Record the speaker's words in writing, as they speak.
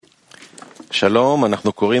שלום,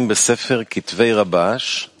 אנחנו קוראים בספר כתבי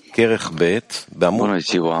רבש, כרך ב', בעמוד... Bună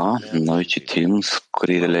ziua! Noi citim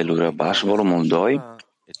scrierile lui Rabash, volumul 2,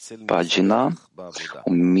 pagina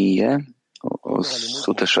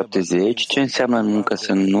 1170. Ce înseamnă în muncă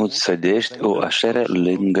să nu sădești o așeră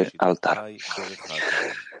lângă altar?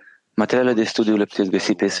 Materialele de studiu le puteți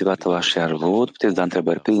găsi pe site-ul Asherah. Puteți da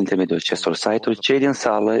întrebări prin intermediul acestor site-uri. Cei din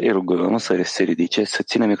sală îi rugăm să se ridice, să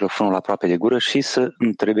țină microfonul aproape de gură și să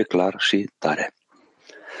întrebe clar și tare.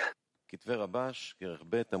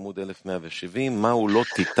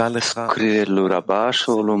 Scrierile lui Rabash,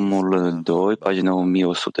 volumul 2, pagina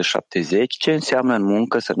 1170. Ce înseamnă în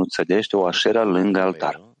muncă să nu țădești o așeră lângă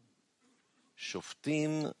altar?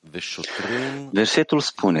 Versetul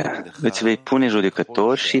spune: îți vei pune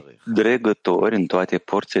judecători și dregători în toate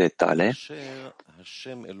porțile tale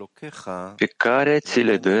pe care ți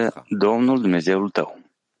le dă Domnul Dumnezeul tău.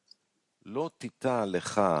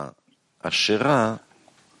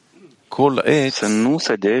 Să nu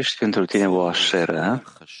sădești pentru tine o așeră,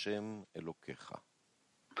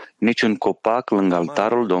 niciun copac lângă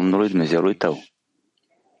altarul Domnului Dumnezeului tău.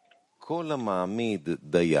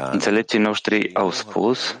 Înțelepții noștri au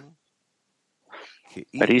spus,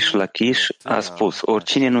 Rish Lachish a spus,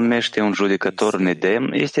 oricine numește un judecător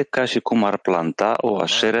nedemn este ca și cum ar planta o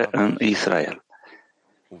așeră în Israel.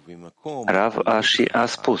 Rav Ashi a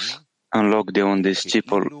spus, în loc de un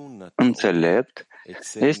discipol înțelept,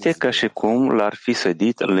 este ca și cum l-ar fi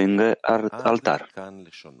sădit lângă altar.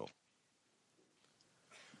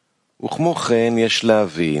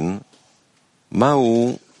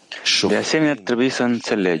 De asemenea, trebuie să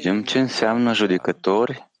înțelegem ce înseamnă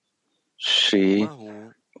judecători și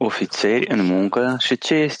ofițeri în muncă și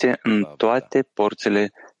ce este în toate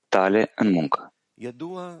porțile tale în muncă.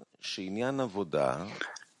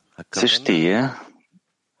 Se știe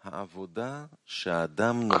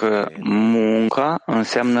că munca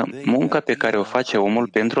înseamnă munca pe care o face omul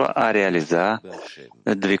pentru a realiza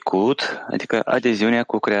dvicut, adică adeziunea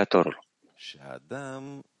cu Creatorul.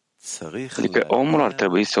 Adică omul ar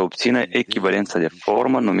trebui să obțină echivalența de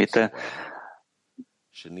formă numită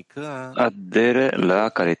adere la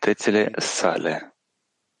calitățile sale.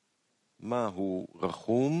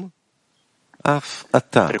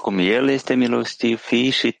 Precum El este milostiv, fii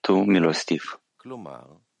și tu milostiv.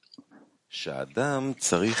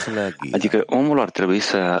 Adică omul ar trebui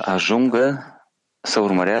să ajungă să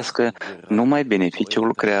urmărească numai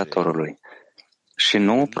beneficiul Creatorului și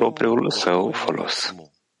nu propriul său folos.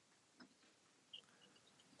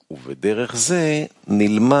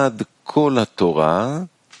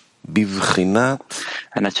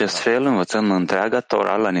 În acest fel învățăm întreaga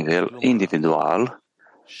Torah la nivel individual,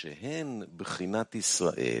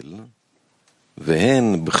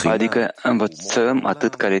 adică învățăm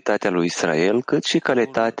atât calitatea lui Israel, cât și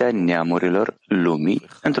calitatea neamurilor lumii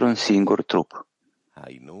într-un singur trup.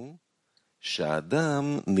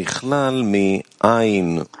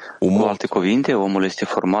 Cu alte cuvinte, omul este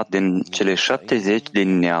format din cele 70 de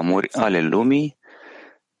neamuri ale lumii,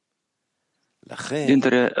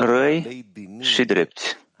 dintre răi și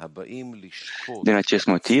drepți. Din acest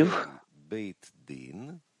motiv,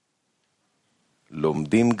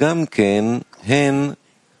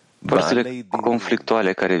 părțile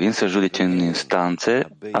conflictuale care vin să judece în instanțe,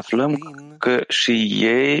 aflăm că și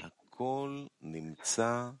ei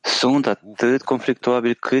sunt atât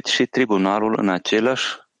conflictuabili cât și tribunalul în același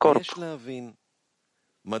corp.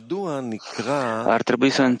 Ar trebui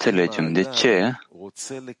să înțelegem de ce,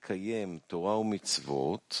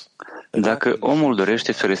 dacă omul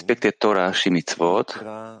dorește să respecte Torah și mitzvot,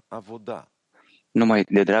 numai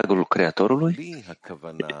de dragul Creatorului,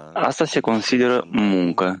 asta se consideră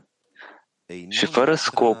muncă. Și fără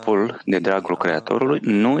scopul de dragul Creatorului,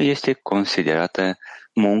 nu este considerată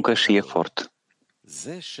muncă și efort.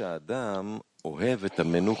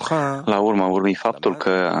 La urma urmei, faptul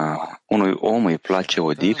că unui om îi place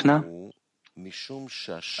odihna,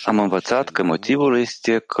 am învățat că motivul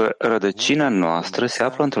este că rădăcina noastră se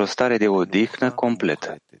află într-o stare de odihnă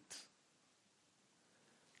completă.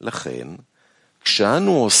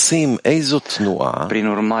 Prin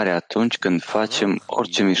urmare, atunci când facem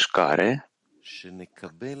orice mișcare,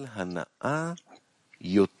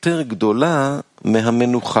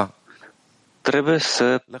 trebuie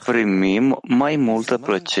să primim mai multă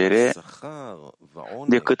plăcere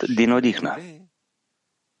decât din odihnă.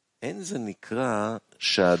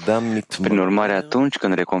 Prin urmare, atunci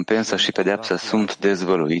când recompensa și pedeapsa sunt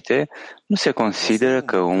dezvăluite, nu se consideră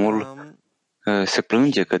că omul se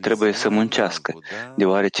plânge că trebuie să muncească,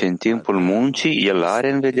 deoarece în timpul muncii el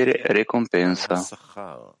are în vedere recompensa.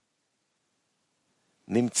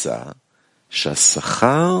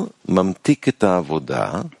 שהשכר ממתיק את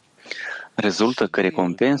העבודה, rezultă că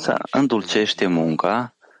recompensa îndulcește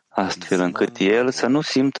munca, astfel încât el să nu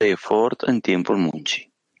simtă efort în timpul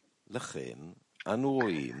muncii. לכן אנו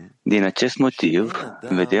רואים Din acest motiv,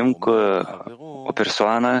 vedem că o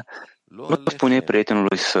persoană nu spune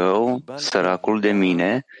prietenului său, săracul de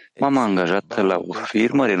mine, m-am angajat la o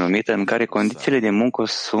firmă renumită în care condițiile de muncă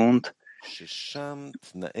sunt ששם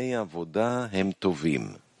תנאי עבודה הם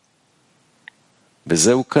טובים.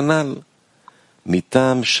 וזהו כנ"ל,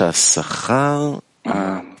 מטעם שהשכר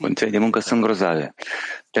condițiile de muncă sunt grozave,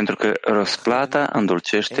 pentru că răsplata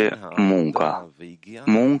îndulcește munca.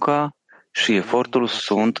 Munca și efortul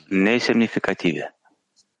sunt nesemnificative.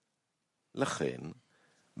 לכן,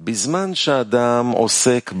 בזמן שהאדם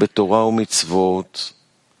עוסק בתורה ומצוות,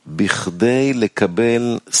 בכדי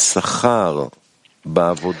לקבל שכר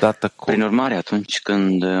בעבודת הקודש, Prin urmare, atunci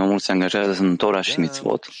când omul se angajează în Tora și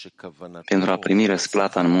Mitzvot, pentru a primi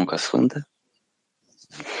răsplata în munca sfântă,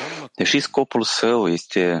 deși scopul său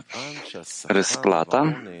este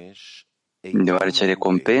răsplata, deoarece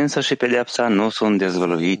recompensa și pedeapsa nu sunt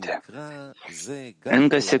dezvăluite,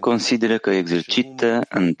 încă se consideră că exercită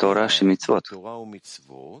în Tora și Mitzvot,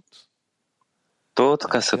 tot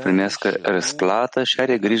ca să primească răsplată și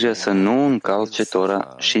are grijă să nu încalce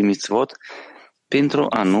Tora și Mitzvot pentru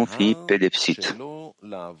a nu fi pedepsit.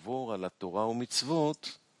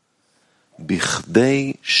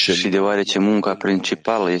 Și deoarece munca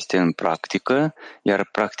principală este în practică, iar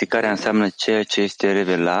practicarea înseamnă ceea ce este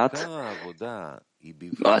revelat,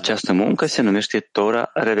 această muncă se numește Tora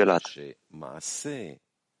revelat.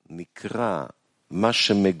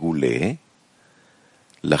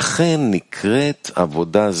 לכן נקראת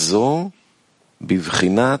עבודה זו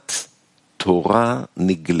בבחינת תורה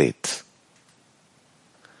נגלית.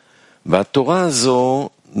 והתורה הזו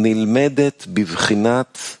נלמדת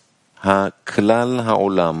בבחינת הכלל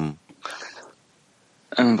העולם.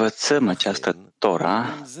 Învățăm această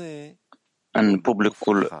Tora în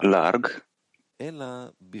publicul larg.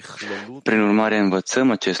 Prin urmare,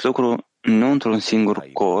 învățăm acest lucru nu într-un singur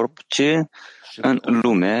corp, ci în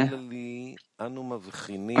lume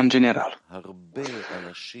în general.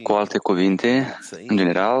 Cu alte cuvinte, în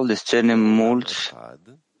general, discernem mulți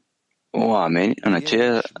oameni în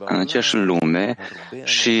aceeași lume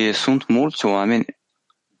și sunt mulți oameni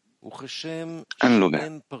în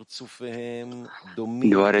lume,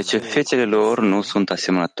 deoarece fețele lor nu sunt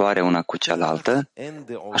asemănătoare una cu cealaltă,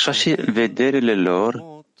 așa și vederile lor,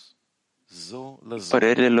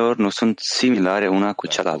 părerile lor nu sunt similare una cu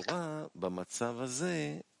cealaltă.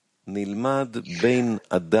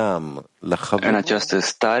 În această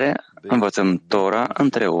stare învățăm Tora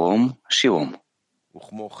între om și om,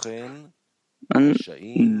 în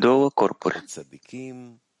două corpuri.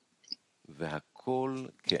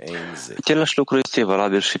 Același lucru este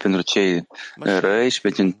valabil și pentru cei răi și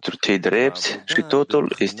pentru cei drepți și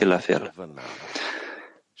totul este la fel.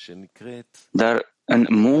 Dar în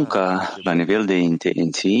munca la nivel de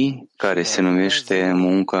intenții, care se numește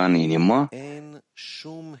munca în inimă,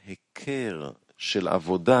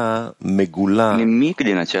 nimic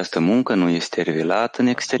din această muncă nu este revelat în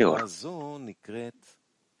exterior.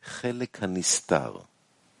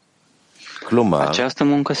 Această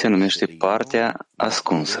muncă se numește partea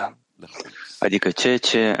ascunsă, adică ceea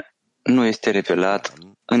ce nu este revelat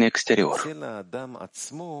în exterior.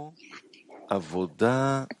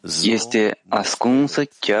 Este ascunsă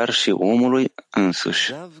chiar și omului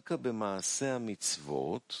însuși.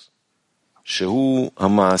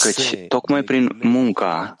 Căci tocmai prin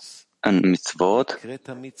munca în mitzvot,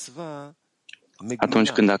 atunci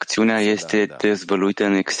când acțiunea este dezvăluită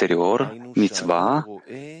în exterior, mitzva,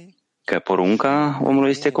 că porunca omului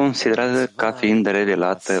este considerată ca fiind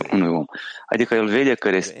revelată unui om. Adică el vede că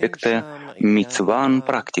respectă mitzva în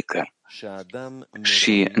practică.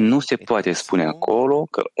 Și nu se poate spune acolo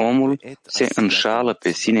că omul se înșală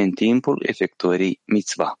pe sine în timpul efectuării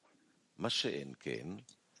mitzva.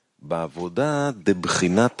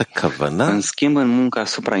 În schimb, în munca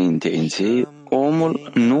asupra intenției,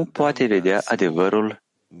 omul nu poate vedea adevărul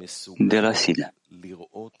de la sine.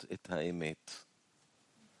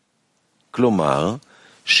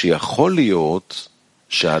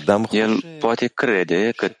 El poate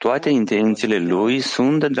crede că toate intențiile lui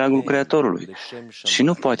sunt de dragul Creatorului și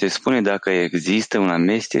nu poate spune dacă există un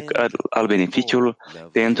amestec al beneficiului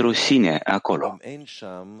pentru sine acolo.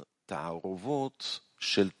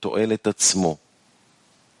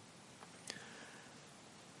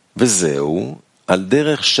 וזהו, על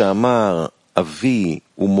דרך שאמר אבי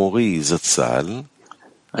ומורי זצ"ל,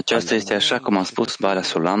 aceasta este așa cum a spus Bala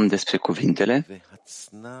Solam despre cuvintele: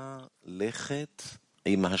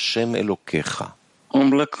 עם השם אלוקיך.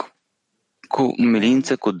 Umblă cu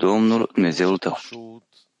milință cu Domnul Dumnezeul tău.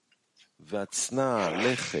 והצנע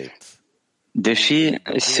לכת Deși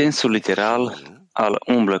sensul literal al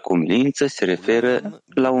umblă cu milință se referă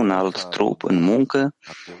la un alt trup în muncă,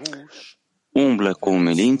 umblă cu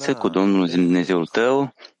umilință cu Domnul Dumnezeul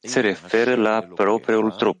tău se referă la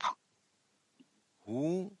propriul trup.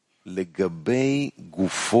 הוא לגבי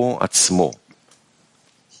גופו עצמו.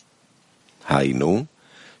 היינו,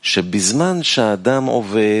 שבזמן שהאדם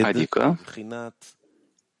עובד Adică, מבחינת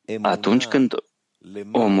atunci când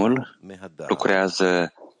omul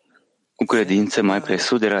lucrează cu credință mai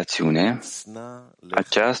presus de rațiune,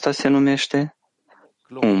 aceasta se numește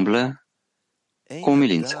umblă cu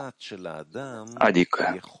umilință.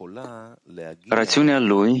 Adică, rațiunea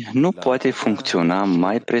lui nu poate funcționa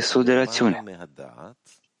mai presus de rațiune.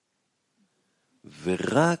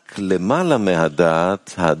 ורק למעלה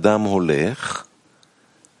מהדעת האדם הולך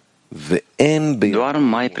ואין Doar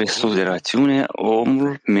mai presus de rațiune,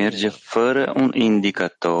 omul merge fără un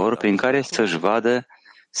indicator prin care să-și vadă,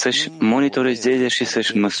 să-și monitorizeze și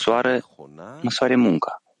să-și măsoare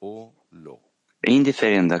munca,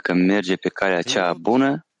 indiferent dacă merge pe calea cea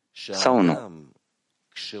bună sau nu.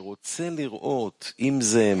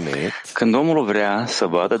 Când omul vrea să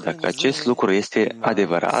vadă dacă acest lucru este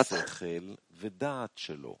adevărat,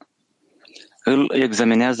 îl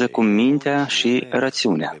examinează cu mintea și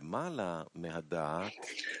rațiunea.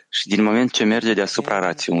 Și din moment ce merge deasupra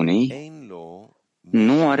rațiunii,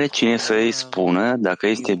 nu are cine să îi spună dacă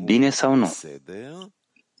este bine sau nu.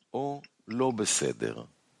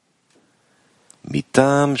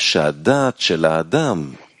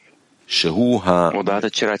 Odată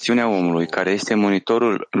ce rațiunea omului, care este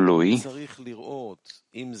monitorul lui,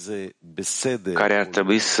 care ar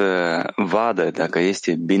trebui să vadă dacă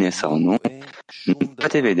este bine sau nu, nu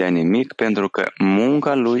poate vedea nimic pentru că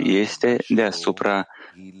munca lui este deasupra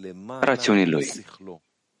rațiunii lui.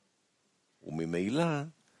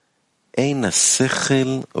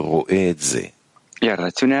 Iar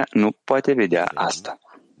rațiunea nu poate vedea asta.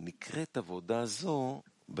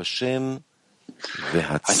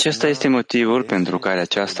 Acesta este motivul pentru care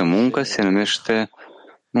această muncă se numește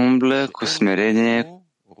umblă cu smerenie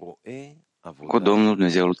cu Domnul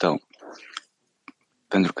Dumnezeul tău,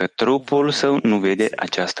 pentru că trupul său nu vede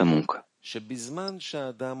această muncă.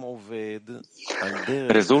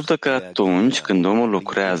 Rezultă că atunci când omul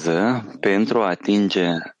lucrează pentru a atinge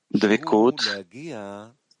dvecut,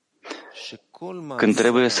 când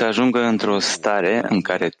trebuie să ajungă într-o stare în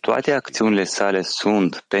care toate acțiunile sale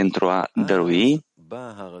sunt pentru a dărui,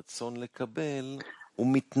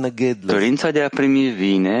 dorința de a primi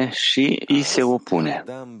vine și îi se opune.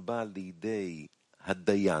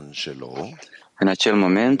 În acel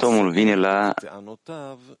moment, omul vine la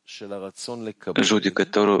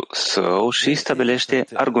judecătorul său și stabilește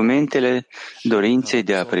argumentele dorinței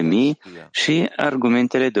de a primi și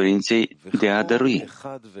argumentele dorinței de a dărui.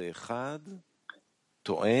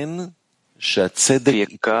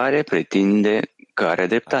 Fiecare pretinde că are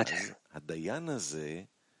dreptate.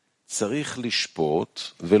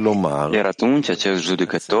 Iar atunci acest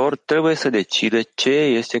judecător trebuie să decide ce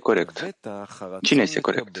este corect. Cine este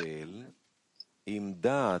corect?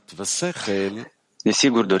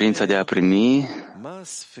 Desigur, dorința de a primi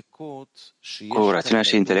cu rațiunea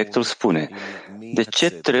și intelectul spune: de ce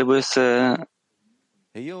trebuie să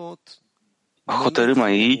hotărâm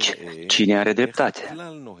aici cine are dreptate?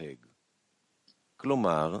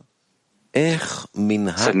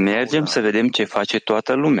 Să mergem să vedem ce face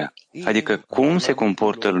toată lumea, adică cum se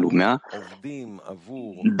comportă lumea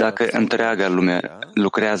dacă întreaga lume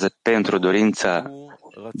lucrează pentru dorința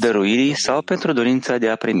dăruirii sau pentru dorința de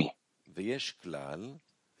a primi.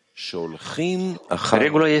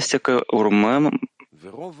 Regula este că urmăm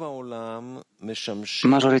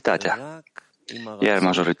majoritatea, iar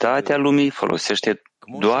majoritatea lumii folosește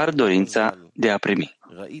doar dorința de a primi.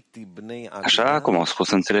 Așa cum au spus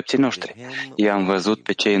înțelepții noștri, i-am văzut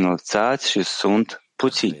pe cei înălțați și sunt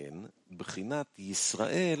puțini.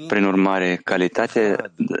 Prin urmare,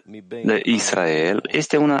 calitatea de Israel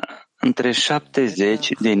este una între 70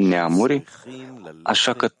 de neamuri,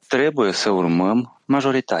 așa că trebuie să urmăm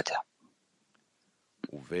majoritatea.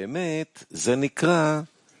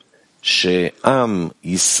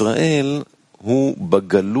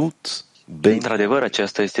 Într-adevăr,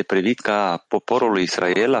 aceasta este privit ca poporul lui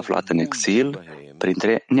Israel aflat în exil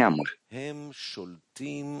printre neamuri.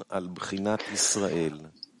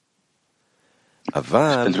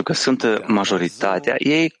 Pentru că sunt majoritatea,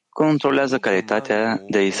 ei controlează calitatea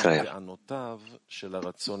de Israel.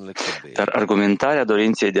 Dar argumentarea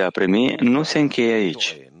dorinței de a primi nu se încheie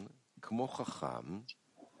aici.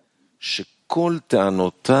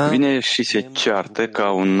 vine și se ceartă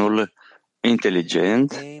ca unul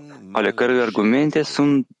inteligent, ale cărui argumente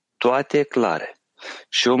sunt toate clare.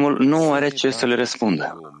 Și omul nu are ce să le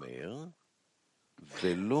răspundă.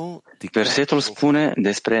 Versetul spune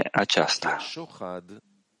despre aceasta: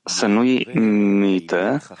 să nu-i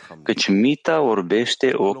mită, căci mita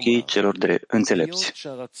orbește ochii celor înțelepți.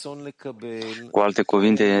 Cu alte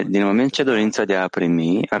cuvinte, din moment ce dorința de a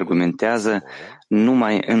primi argumentează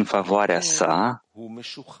numai în favoarea sa,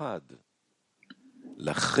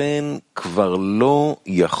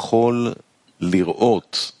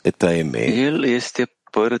 el este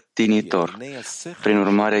părtinitor. Prin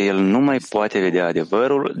urmare, el nu mai poate vedea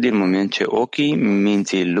adevărul, din moment ce ochii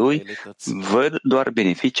minții lui văd doar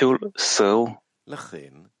beneficiul său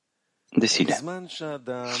de sine.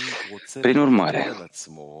 Prin urmare,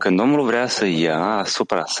 când omul vrea să ia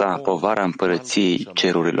asupra sa povara împărăției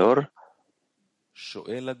cerurilor,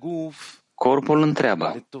 corpul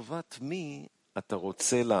întreabă: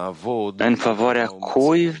 în favoarea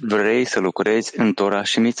cui vrei să lucrezi în Tora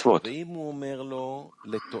și Mitzvot?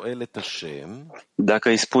 Dacă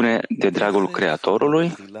îi spune de dragul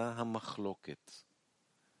Creatorului,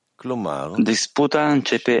 disputa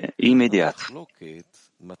începe imediat.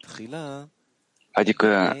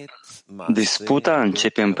 Adică disputa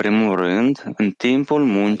începe în primul rând în timpul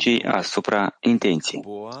muncii asupra intenției.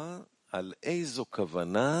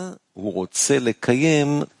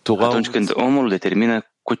 Atunci când omul determină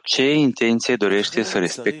cu ce intenție dorește să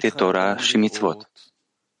respecte Tora și Mitzvot.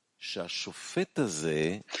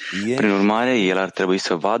 Prin urmare, el ar trebui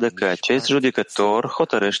să vadă că acest judecător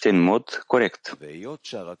hotărăște în mod corect.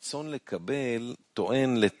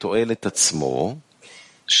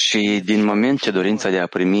 Și din moment ce dorința de a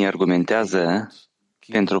primi argumentează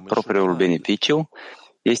pentru propriul beneficiu,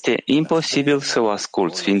 este imposibil să o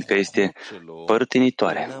asculți, fiindcă este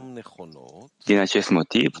părtinitoare. Din acest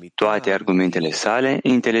motiv, toate argumentele sale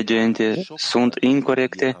inteligente sunt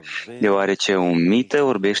incorecte, deoarece o mită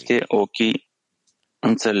orbește ochii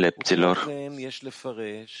înțelepților.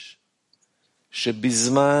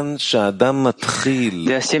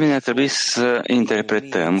 De asemenea, trebuie să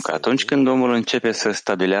interpretăm că atunci când omul începe să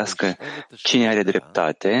stabilească cine are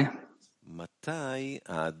dreptate,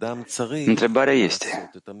 întrebarea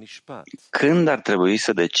este: când ar trebui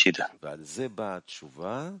să decidă?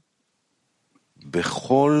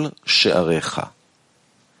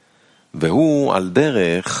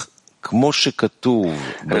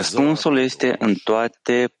 Răspunsul este în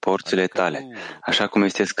toate porțile tale, așa cum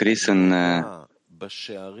este scris în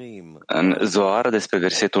Zohar despre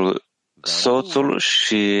versetul: soțul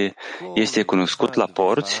și este cunoscut la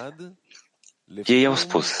porți. Ei au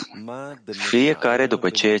spus: fiecare după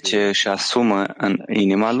ceea ce își asumă în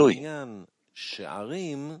inima lui.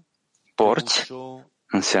 Porți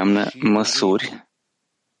înseamnă măsuri,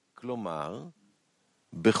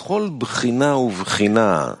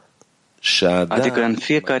 adică în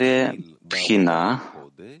fiecare bhina,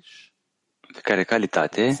 fiecare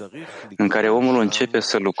calitate în care omul începe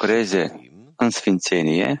să lucreze în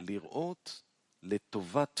sfințenie,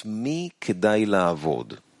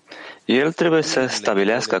 el trebuie să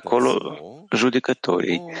stabilească acolo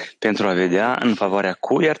judecătorii pentru a vedea în favoarea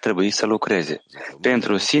cui ar trebui să lucreze,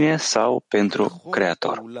 pentru sine sau pentru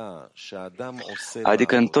Creator.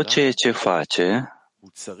 Adică în tot ceea ce face,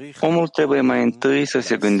 omul trebuie mai întâi să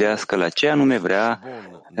se gândească la ce anume vrea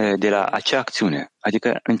de la acea acțiune,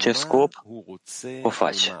 adică în ce scop o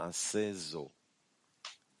face.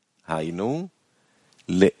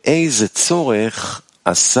 לאיזה צורך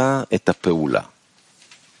עשה את הפעולה.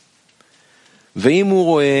 ואם הוא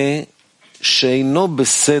רואה שאינו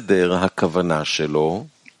בסדר הכוונה שלו,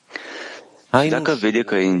 dacă vede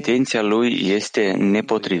că intenția lui este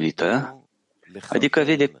nepotrivită, adică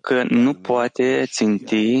vede că nu poate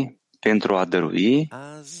ținti pentru a dărui,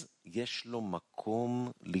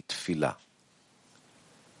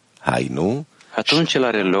 atunci el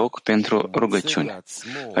are loc pentru rugăciune,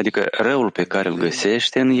 adică răul pe care îl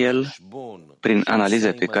găsește în el, prin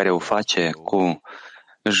analiza pe care o face cu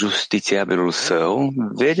justițiabilul său,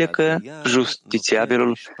 vede că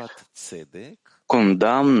justițiabilul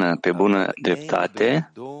condamnă pe bună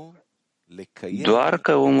dreptate, doar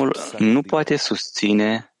că omul nu poate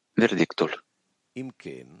susține verdictul.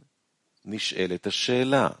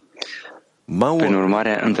 Prin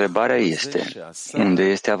urmare, întrebarea este: unde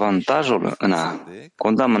este avantajul în a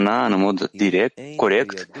condamna în mod direct,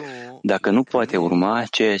 corect, dacă nu poate urma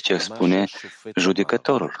ceea ce spune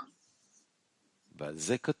judecătorul?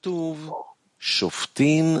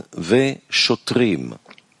 שופטים ושוטרים,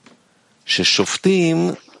 ששופטים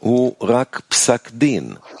הוא רק פסק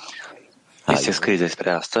דין. Este scris despre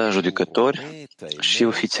asta judecători și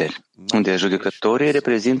ofițeri, unde judecătorii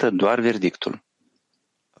reprezintă doar verdictul.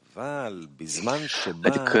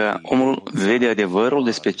 Adică omul vede adevărul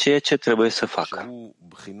despre ceea ce trebuie să facă.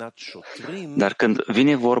 Dar când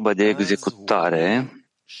vine vorba de executare,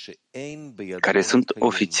 care sunt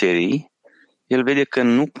ofițerii, el vede că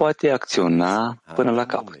nu poate acționa până la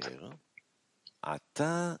capăt.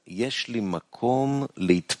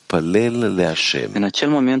 În acel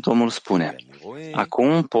moment omul spune: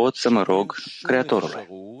 acum pot să mă rog Creatorului,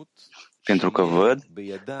 pentru că văd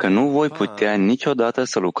că nu voi putea niciodată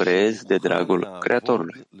să lucrez de dragul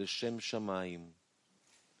Creatorului.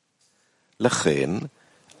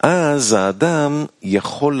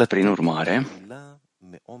 Prin urmare,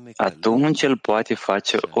 atunci el poate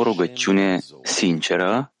face o rugăciune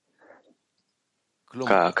sinceră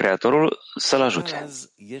ca Creatorul să-l ajute.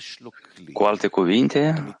 Cu alte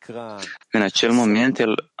cuvinte, în acel moment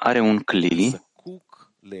el are un cli,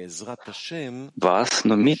 vas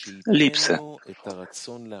numit lipsă,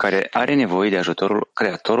 care are nevoie de ajutorul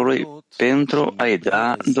Creatorului pentru a-i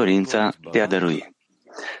da dorința de a dărui,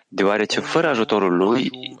 deoarece fără ajutorul lui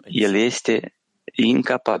el este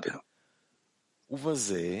incapabil.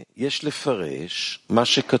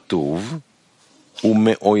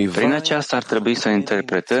 Prin aceasta ar trebui să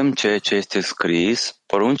interpretăm ceea ce este scris: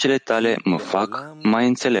 poruncile tale mă fac mai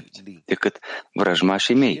înțelept decât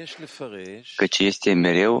vrăjmașii mei, căci este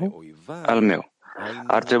mereu al meu.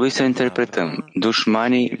 Ar trebui să interpretăm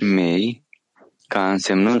dușmanii mei ca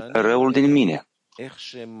însemnând răul din mine.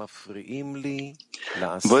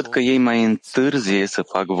 Văd că ei mai întârzie să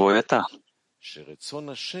fac voia ta.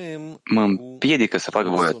 Mă împiedică să fac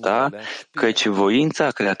voia ta, căci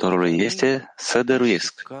voința Creatorului este să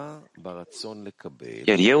dăruiesc.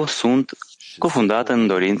 Iar eu sunt cufundat în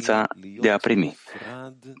dorința de a primi,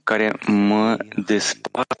 care mă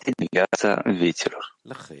desparte de viața vieților.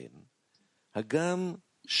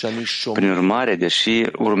 Prin urmare, deși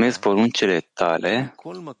urmez poruncile tale,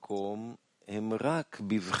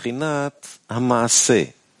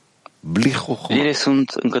 ele sunt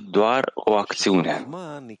încă doar o acțiune,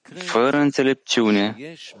 fără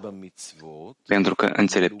înțelepciune, pentru că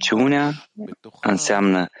înțelepciunea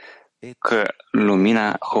înseamnă că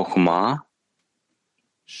lumina Chokhmah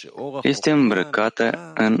este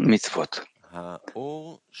îmbrăcată în mitzvot,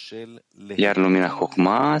 iar lumina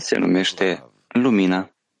Chokhmah se numește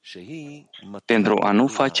lumina,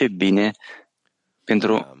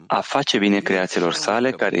 pentru a face bine creațiilor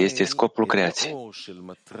sale, care este scopul creației.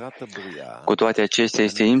 Cu toate acestea,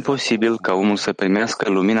 este imposibil ca omul să primească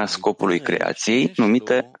lumina scopului creației,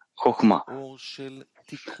 numită Chokhmah,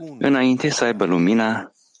 înainte să aibă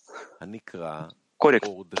lumina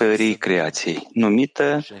corectării creației,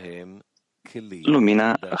 numită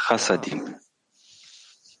lumina Hasadim,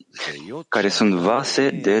 care sunt vase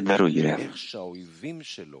de dăruire.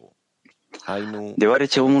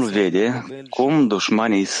 Deoarece omul vede cum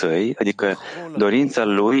dușmanii săi, adică dorința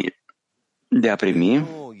lui de a primi,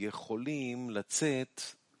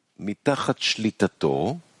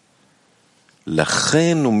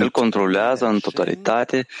 îl controlează în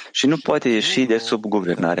totalitate și nu poate ieși de sub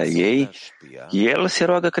guvernarea ei, el se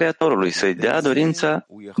roagă Creatorului să-i dea dorința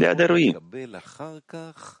de a dărui.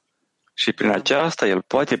 Și prin aceasta el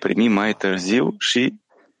poate primi mai târziu și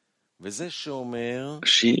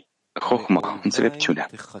Chokhmah, înțelepciunea.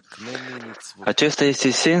 Acesta este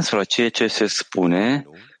sensul a ceea ce se spune: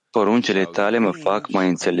 poruncile tale mă fac mai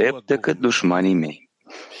înțelept decât dușmanii mei.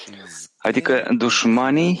 Adică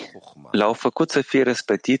dușmanii l-au făcut să fie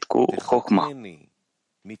răsplătit cu Chokhmah.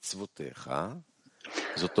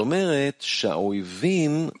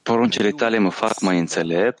 Poruncile tale mă fac mai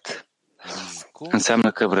înțelept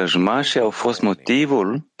înseamnă că vrăjmașii au fost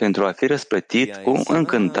motivul pentru a fi răsplătit cu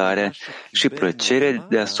încântare și plăcere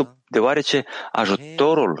deoarece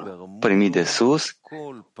ajutorul primit de sus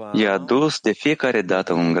i-a adus de fiecare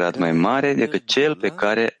dată un grad mai mare decât cel pe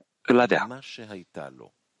care îl avea.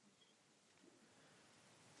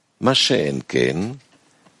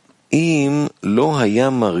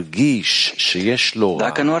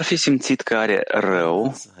 Dacă nu ar fi simțit că are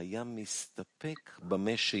rău,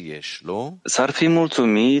 s-ar fi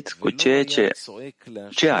mulțumit cu ceea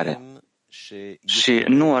ce are și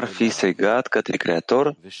nu ar fi strigat către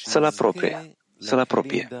Creator să-l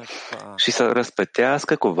apropie și să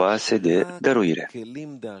răspătească cu vase de dăruire.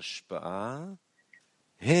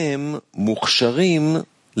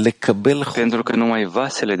 Pentru că numai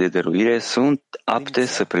vasele de dăruire sunt apte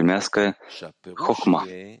să primească Chokhmah,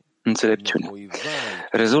 înțelepciune.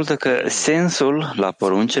 Rezultă că sensul la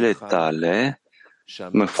poruncile tale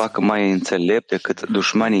mă fac mai înțelept decât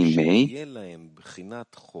dușmanii mei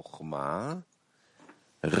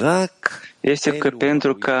este că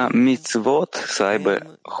pentru ca mitzvot să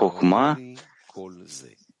aibă chokhmah,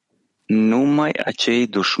 numai acei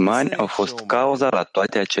dușmani au fost cauza la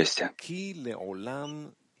toate acestea.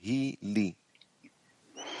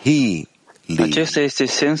 Acesta este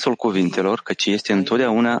sensul cuvintelor, căci este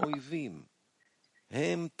întotdeauna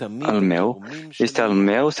al meu, este al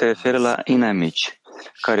meu, se referă la inamici,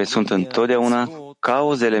 care sunt întotdeauna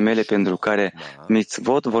cauzele mele pentru care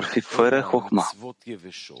mitzvot vor fi fără chokhmah.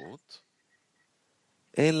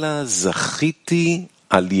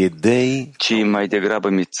 Ci mai degrabă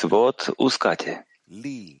mitzvot uscate.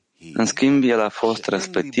 În schimb, el a fost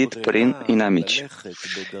răsplătit prin inamici.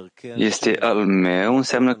 Este al meu,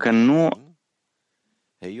 înseamnă că nu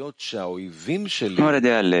are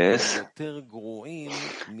de ales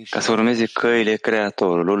ca să urmeze căile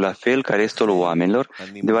Creatorului, la fel ca restul oamenilor,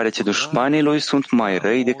 deoarece dușmanii lui sunt mai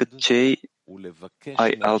răi decât cei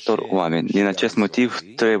ai altor oameni. Din acest motiv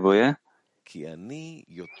trebuie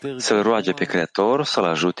să-L roage pe Creator, să-L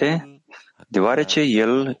ajute, deoarece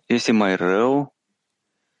El este mai rău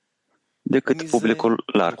decât publicul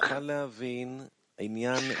larg.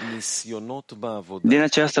 Din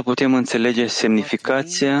aceasta putem înțelege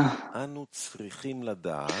semnificația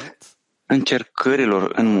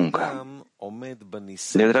încercărilor în muncă.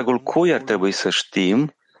 De dragul cui ar trebui să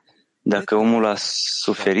știm dacă omul a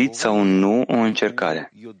suferit sau nu o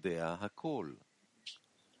încercare?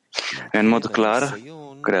 În mod clar,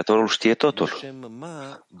 Creatorul știe totul.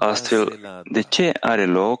 Astfel, de ce are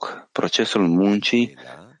loc procesul muncii?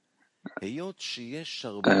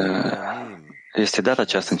 Este dată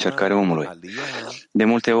această încercare omului. De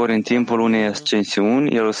multe ori, în timpul unei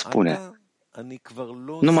ascensiuni, el spune: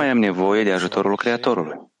 nu mai am nevoie de ajutorul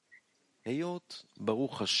Creatorului,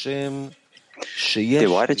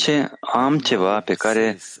 deoarece am ceva pe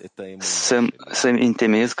care să-mi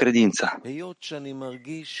întemeiez credința.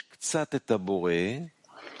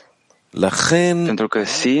 Pentru că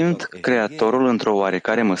simt Creatorul într-o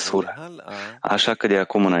oarecare măsură, așa că de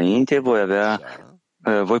acum înainte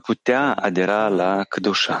voi putea adera la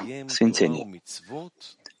Kedusha, sfințenie,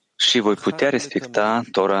 și voi putea respecta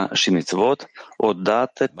Tora și mitzvot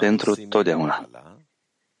odată pentru totdeauna.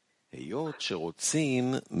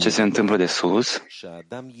 Ce se întâmplă de sus?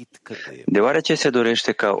 Deoarece se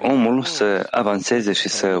dorește ca omul să avanseze și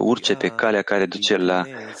să urce pe calea care duce la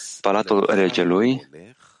Palatul Regelui,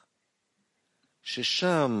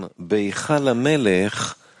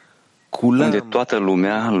 unde toată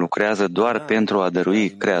lumea lucrează doar pentru a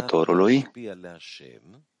dărui Creatorului,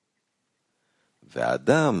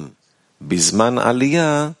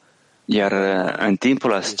 iar în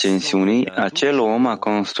timpul ascensiunii, acel om a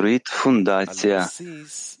construit fundația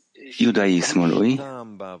iudaismului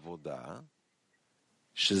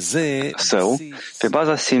său pe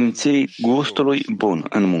baza simțirii gustului bun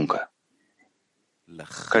în muncă,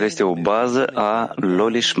 care este o bază a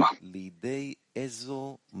lolishma.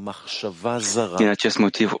 Din acest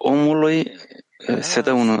motiv, omului se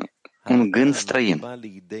dă un gând străin.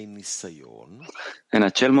 În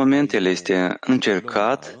acel moment, el este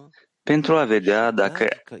încercat pentru a vedea dacă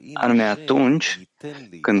anume atunci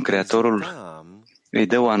când Creatorul îi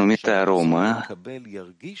dă o anumită aromă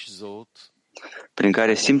prin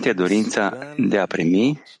care simte dorința de a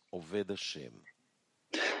primi,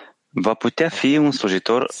 va putea fi un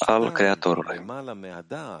slujitor al Creatorului.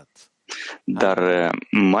 Dar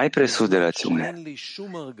mai presus de rațiune,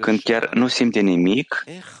 când chiar nu simte nimic,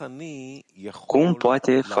 cum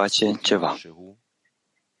poate face ceva?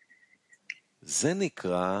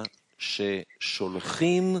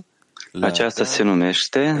 Aceasta se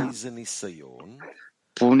numește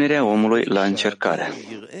punerea omului la încercare,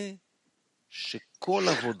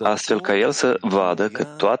 astfel ca el să vadă că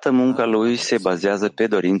toată munca lui se bazează pe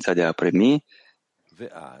dorința de a primi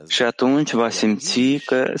și atunci va simți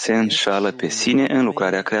că se înșală pe sine în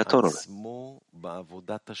lucrarea Creatorului.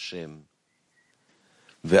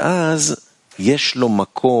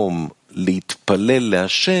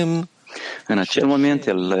 În acel moment,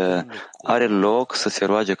 el are loc să se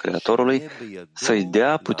roage Creatorului să-i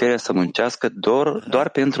dea puterea să muncească doar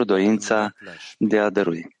pentru dorința de a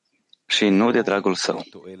dărui și nu de dragul său.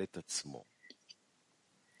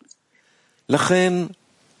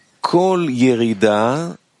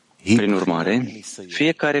 Prin urmare,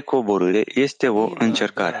 fiecare coborâre este o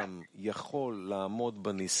încercare.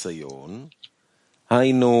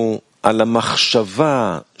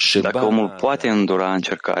 Dacă omul poate îndura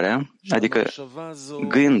încercarea, adică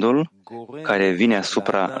gândul care vine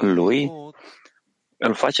asupra lui,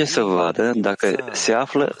 îl face să vadă dacă se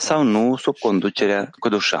află sau nu sub conducerea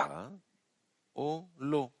Kedusha.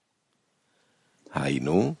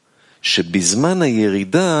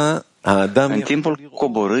 În timpul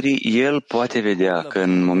coborârii, el poate vedea că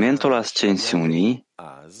în momentul ascensiunii,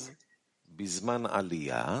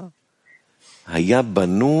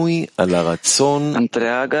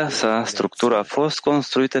 întreaga sa structură a fost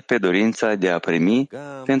construită pe dorința de a primi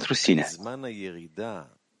pentru sine.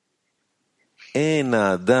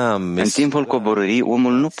 În timpul coborârii,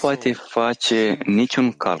 omul nu poate face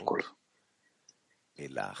niciun calcul.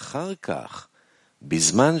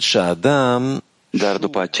 Dar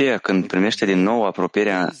după aceea, când primește din nou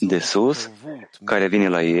apropierea de sus, care vine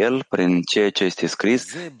la el prin ceea ce este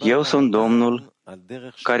scris, eu sunt Domnul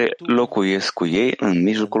care locuiesc cu ei în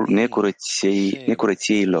mijlocul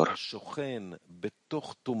necurăției lor.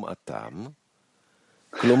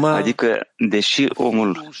 Adică, deși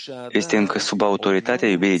omul este încă sub autoritatea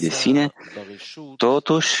iubirii de sine,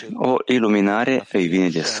 totuși o iluminare îi vine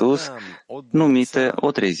de sus, numită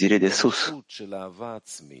o trezire de sus.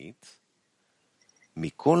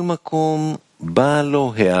 מכל מקום באה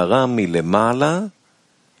לו הערה מלמעלה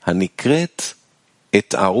הנקראת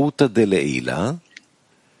התערותא דלעילא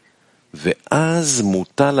ואז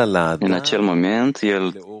מוטל על האדם. În acel moment,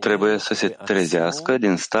 el trebuie să se trezească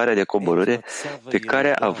din starea de coborâre pe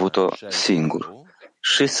care a avut-o singur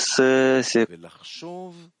și să se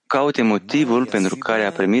caute motivul pentru care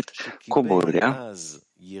a primit coborârea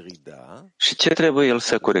și ce trebuie el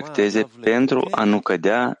să corecteze pentru a nu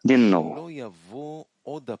cădea din nou.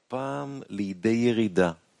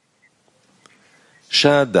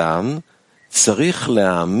 שהאדם צריך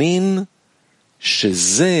להאמין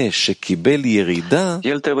שזה שקיבל ירידה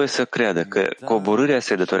El trebuie să creadă că coborârea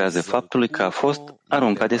se datorează faptului că a fost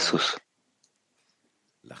aruncat de sus.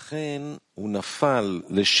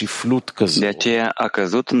 De aceea a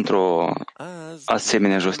căzut într-o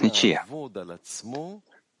asemenea josnicie.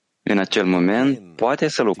 În acel moment poate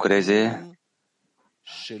să lucreze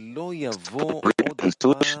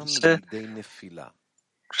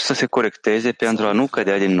să se corecteze pentru a nu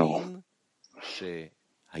cădea din nou.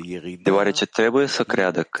 Deoarece trebuie să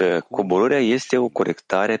creadă că coborârea este o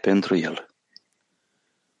corectare pentru el.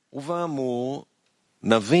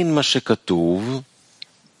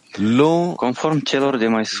 Conform celor de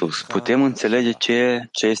mai sus, putem înțelege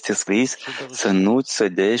ce este scris, să nu-ți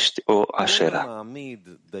sădești o Asherah.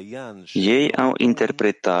 Ei au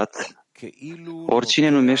interpretat: oricine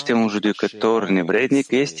numește un judecător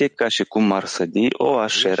nevrednic este ca și cum ar sădi o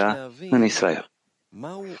Asherah în Israel.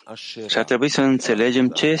 Și ar trebui să înțelegem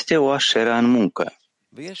ce este o Asherah în muncă.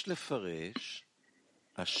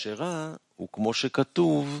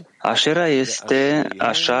 Asherah este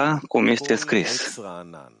așa cum este scris.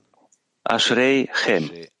 Ashrei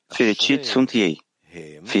hem, fericiți sunt ei,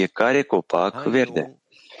 fiecare copac verde.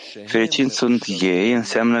 Fericiți sunt ei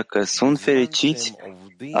înseamnă că sunt fericiți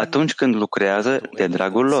atunci când lucrează de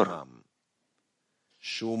dragul lor,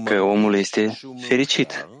 că omul este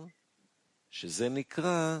fericit.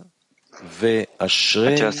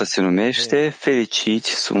 Aceasta se numește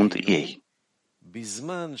fericiți sunt ei.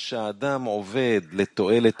 בזמן שהאדם עובד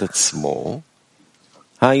לתועלת עצמו,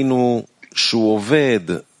 היינו שהוא עובד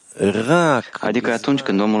רק Adică atunci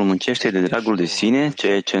când omul muncește de dragul de sine,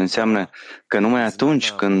 ceea ce înseamnă că numai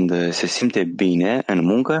atunci când se simte bine în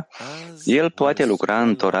muncă, el poate lucra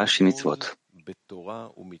în Torah și mitzvot.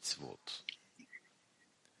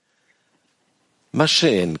 מה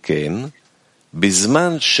שאין כן,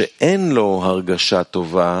 בזמן שאין לו הרגשה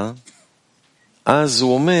טובה, אז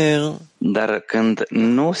הוא אומר Dar când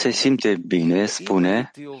nu se simte bine,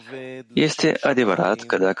 spune, este adevărat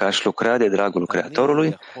că dacă aș lucra de dragul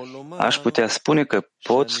Creatorului, aș putea spune că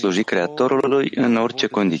pot sluji Creatorului în orice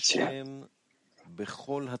condiție.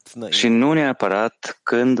 Și nu neapărat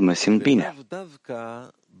când mă simt bine.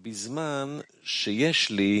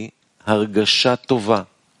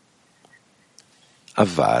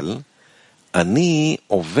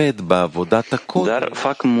 Dar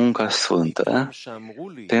fac munca sfântă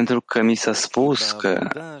pentru că mi s-a spus că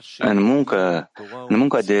în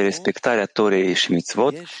munca de respectare a Torei și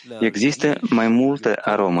mitzvot există mai multă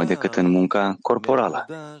aromă decât în munca corporală.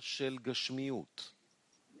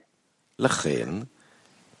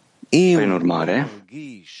 Prin urmare,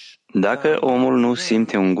 dacă omul nu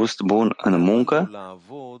simte un gust bun în muncă,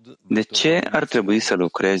 de ce ar trebui să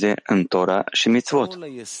lucreze în Torah și mitzvot?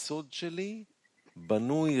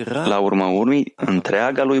 La urma urmei,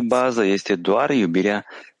 întreaga lui bază este doar iubirea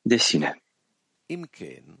de sine.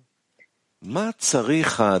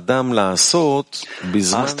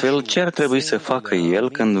 Astfel, ce ar trebui să facă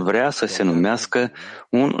el când vrea să se numească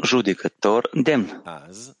un judecător demn?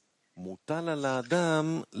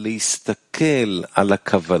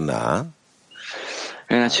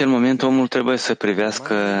 În acel moment, omul trebuie să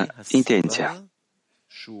privească intenția,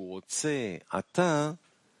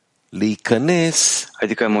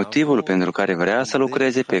 adică motivul pentru care vrea să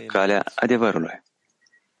lucreze pe calea adevărului.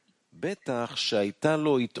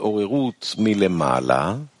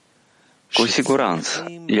 Cu siguranță,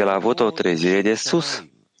 el a avut o trezire de sus,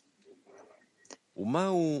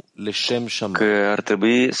 că ar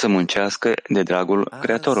trebui să muncească de dragul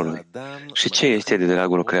Creatorului. Și ce este de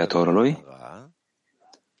dragul Creatorului?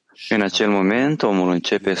 În acel moment, omul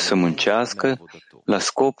începe să muncească la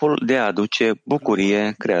scopul de a aduce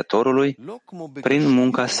bucurie Creatorului prin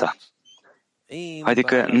munca sa.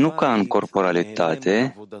 Adică nu ca în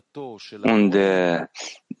corporalitate, unde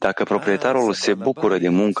dacă proprietarul se bucură de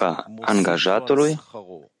munca angajatului,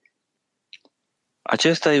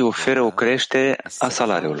 acesta îi oferă o creștere a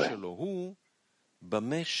salariului.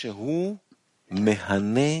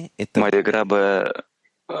 Mai degrabă,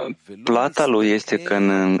 plata lui este că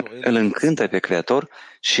îl încântă pe Creator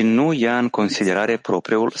și nu ia în considerare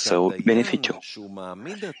propriul său beneficiu.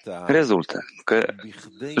 Rezultă că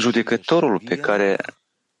judecătorul pe care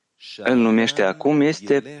îl numește acum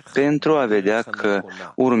este pentru a vedea că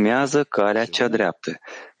urmează calea cea dreaptă,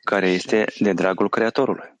 care este de dragul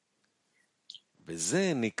Creatorului.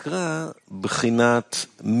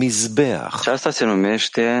 Și asta se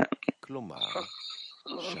numește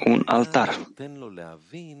un altar.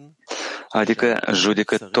 Adică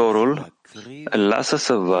judecătorul îl lasă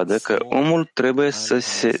să vadă că omul trebuie să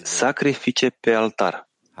se sacrifice pe altar.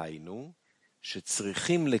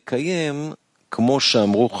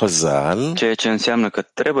 Ceea ce înseamnă că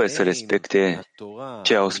trebuie să respecte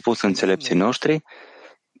ce au spus înțelepții noștri,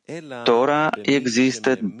 Tora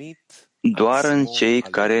există doar în cei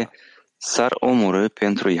care s-ar omorî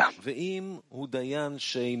pentru ea.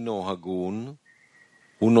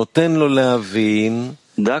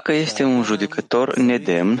 Dacă este un judecător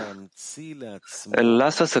nedemn, îl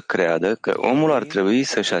lasă să creadă că omul ar trebui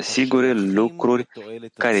să-și asigure lucruri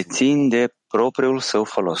care țin de propriul său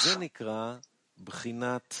folos.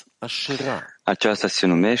 Aceasta se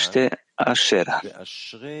numește Asherah.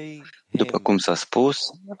 După cum s-a spus,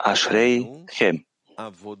 Ashrei Hem.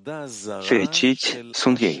 Fericiți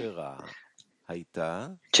sunt ei.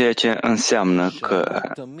 Ceea ce înseamnă că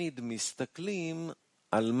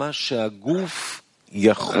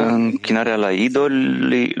închinarea la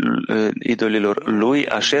idolilor lui,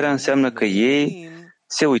 Asherah înseamnă că ei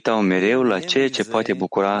se uitau mereu la ceea ce poate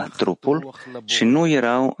bucura trupul și nu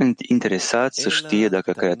erau interesați să știe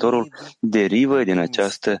dacă Creatorul derivă din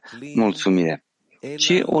această mulțumire,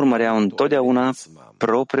 ci urmăreau întotdeauna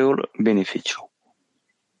propriul beneficiu.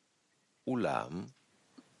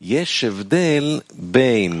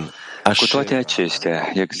 Cu toate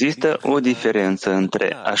acestea, există o diferență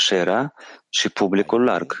între Asherah și publicul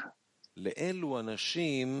larg.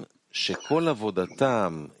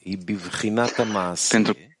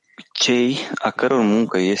 Pentru cei a căror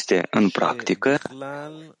muncă este în practică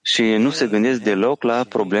și nu se gândesc deloc la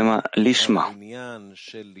problema lishma.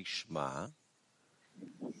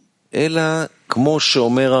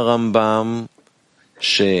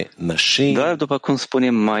 Dar, după cum spune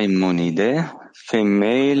Maimonide,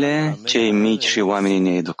 femeile, cei mici și oamenii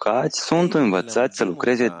needucați sunt învățați să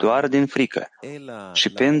lucreze doar din frică și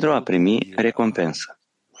pentru a primi recompensă.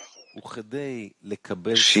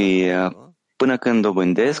 Și până când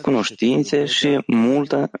dobândesc cunoștințe și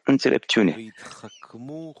multă înțelepciune.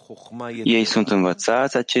 Ei sunt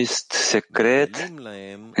învățați acest secret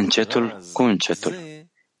încetul cu încetul.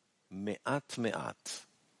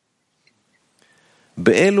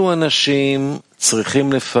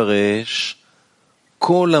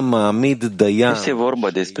 Este vorba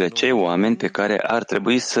despre cei oameni pe care ar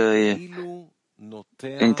trebui să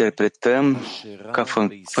interpretăm ca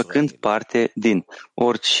făcând parte din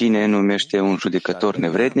oricine numește un judecător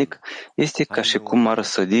nevrednic, este ca și cum ar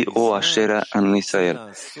sădi o Asherah în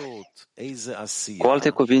Israel. Cu alte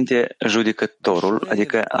cuvinte, judecătorul,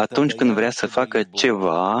 adică atunci când vrea să facă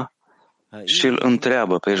ceva și îl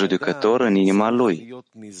întreabă pe judecător în inima lui.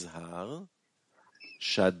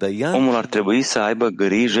 Omul ar trebui să aibă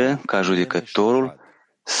grijă ca judecătorul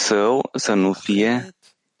său să nu fie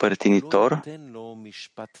părtinitor,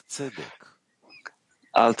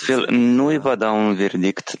 altfel nu îi va da un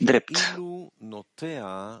verdict drept.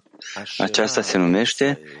 Aceasta se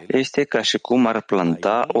numește, este ca și cum ar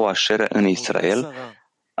planta o Asherah în Israel,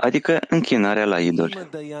 adică închinarea la idoli.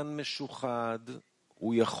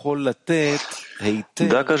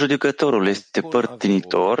 Dacă judecătorul este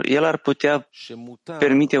părtinitor, el ar putea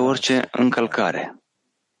permite orice încălcare.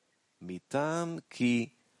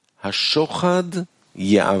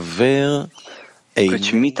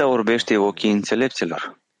 căci mita orbește ochii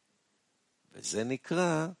înțelepților.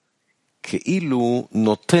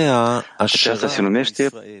 Aceasta se numește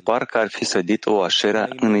parcă ar fi sădit o Asherah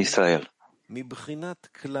în Israel.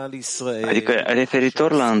 Adică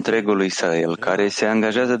referitor la întregul Israel, care se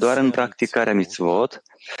angajează doar în practicarea mitzvot,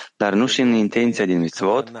 dar nu și în intenția din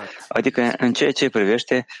mitzvot, adică în ceea ce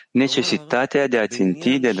privește necesitatea de a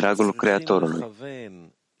ținti de dragul Creatorului.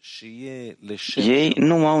 Ei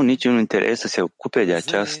nu au niciun interes să se ocupe de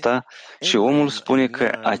aceasta și omul spune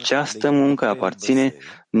că această muncă aparține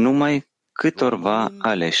numai câtorva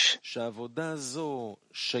aleși.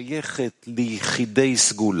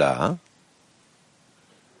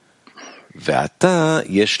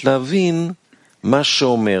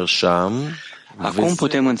 Acum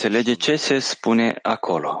putem înțelege ce se spune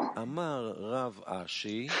acolo.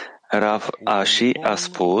 Rav Ashi a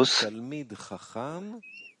spus: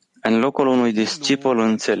 în locul unui discipol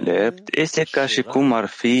înțelept este ca și cum ar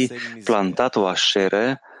fi plantat o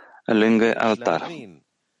Asherah lângă altar.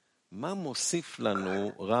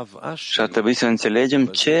 Și ar trebui să înțelegem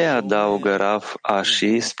ce adaugă Rav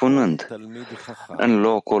Ashi spunând: în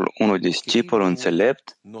locul unui discipol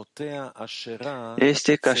înțelept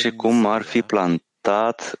este ca și cum ar fi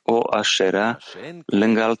plantat o Asherah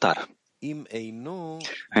lângă altar.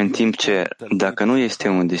 În timp ce, dacă nu este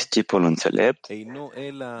un discipol înțelept,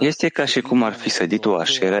 este ca și cum ar fi sădit o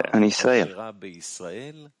Asherah în Israel.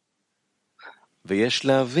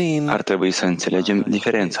 Ar trebui să înțelegem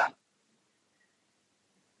diferența.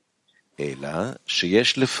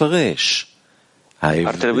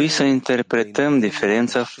 Ar trebui să interpretăm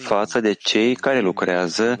diferența față de cei care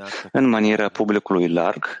lucrează în maniera publicului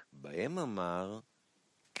larg,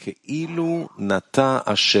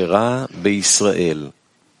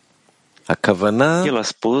 el a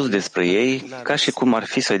spus despre ei ca și cum ar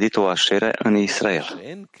fi sădit o Asherah în Israel,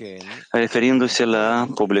 referindu-se la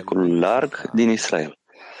publicul larg din Israel.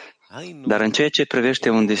 Dar în ceea ce privește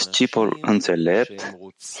un discipol înțelept,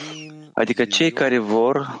 adică cei care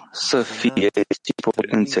vor să fie discipoli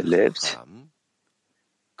înțelepți,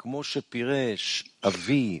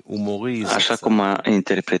 așa cum a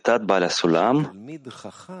interpretat Balea Sulam,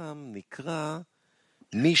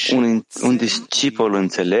 un discipol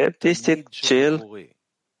înțelept este cel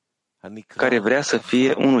care vrea să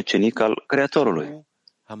fie un ucenic al Creatorului,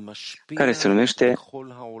 care se numește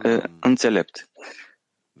înțelept,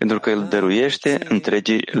 pentru că îl dăruiește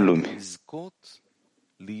întregii lumi.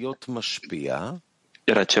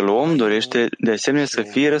 Iar acel om dorește de asemenea să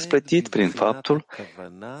fie răsplătit prin faptul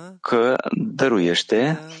că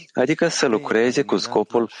dăruiește, adică să lucreze cu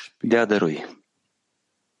scopul de a dărui.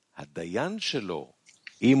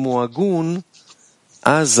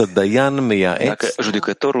 Dacă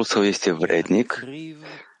judecătorul său este vrednic,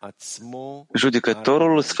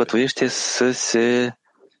 judecătorul îl sfătuiește să se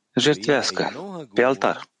jertfească pe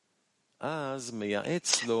altar.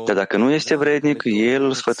 Dar dacă nu este vrednic, el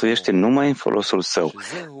îl sfătuiește numai în folosul său,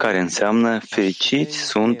 care înseamnă fericiți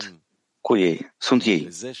sunt ei.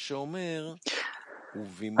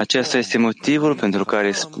 Acesta este motivul pentru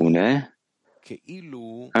care spune: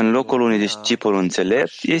 în locul unui discipol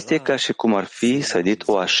înțelept este ca și cum ar fi sădit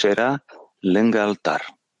o Asherah lângă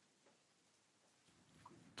altar.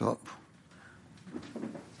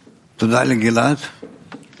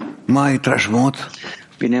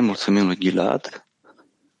 Bine, mulțumim lui Gilad.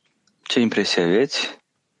 Ce impresie aveți?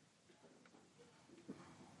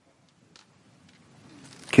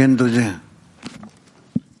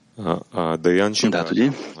 Da,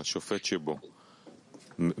 Dudi.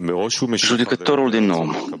 Judecătorul din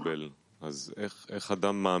om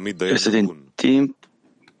este din timp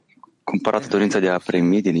comparată dorința de a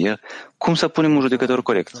primi din el. Cum să punem un judecător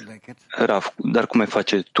corect? Rav, dar cum ai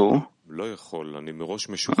face tu?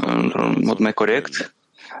 În mod mai corect?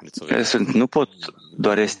 Nu pot,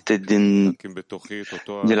 doar este din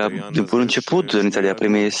bun început, dorința de a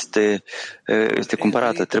primi este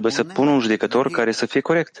comparată. Trebuie să pun un judecător care să fie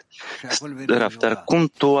corect. Dar cum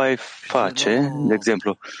tu ai face, de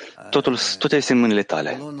exemplu, totul este în mâinile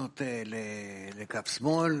tale. Ca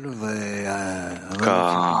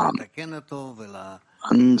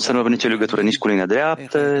să nu avem nicio legătură nici cu linia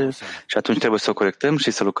dreaptă și atunci trebuie să o corectăm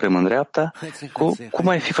și să lucrăm în dreapta. Cum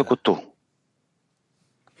ai fi făcut tu?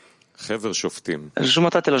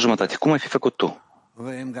 Jumătate la jumătate. Cum ai fi făcut tu,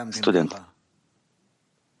 student?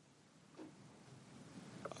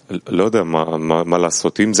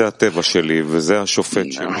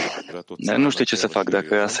 Nu știu ce să fac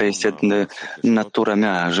dacă asta este natura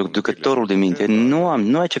mea, judecătorul de minte.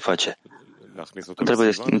 Nu ai ce face.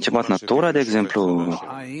 Trebuie începat natura, de exemplu,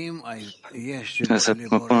 să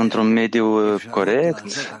mă pun într-un mediu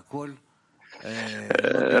corect,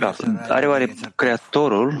 Are oare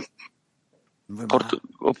Creatorul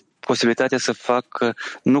o posibilitate să facă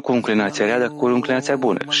nu cu înclinația rea, dar cu înclinația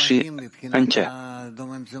bună? Și în ce?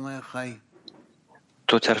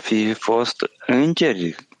 Toți ar fi fost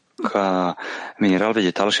îngeri ca mineral,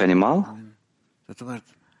 vegetal și animal?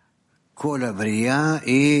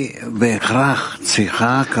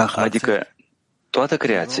 Adică toată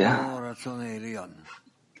creația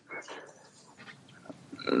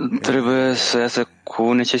trebuie să iasă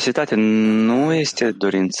cu necesitate. Nu este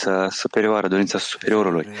dorința superioară, dorința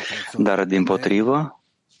superiorului, dar dimpotrivă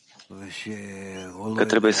că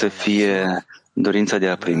trebuie să fie dorința de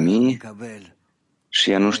a primi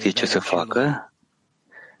și ea nu știe ce să facă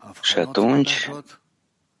și atunci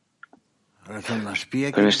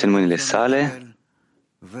primește în mâinile sale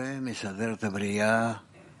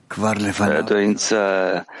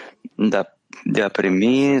dorința de a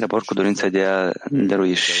primi, raport cu dorința de a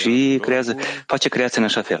dărui și face creația în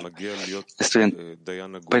așa fel. Student,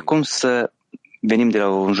 păi cum să venim de la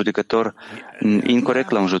un judecător incorect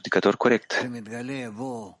la un judecător corect?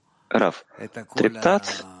 Rav,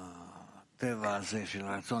 treptat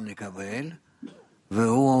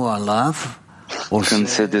când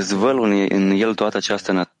se dezvăluie în el toată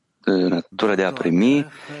această natură de a primi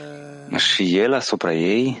și el asupra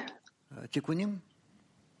ei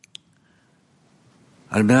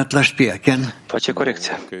face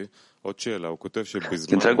corecția.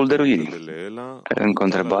 Din dragul dăruirii. În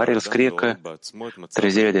întrebare, el scrie că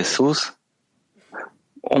trezirea de sus,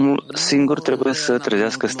 omul singur trebuie să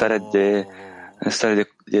trezească starea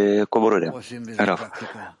de coborâre.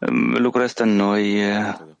 Lucrul ăsta noi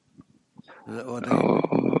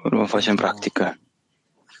vom face în practică.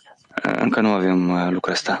 Încă nu avem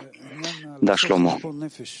lucrul ăsta. Da, Shlomo.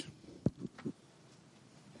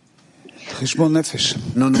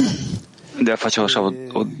 De a face așa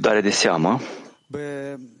o dare de seamă.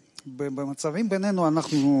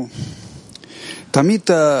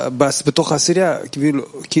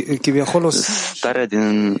 Starea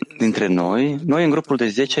dintre noi în grupul de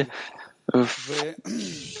 10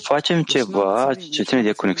 facem ceva ce ține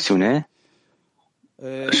de conexiune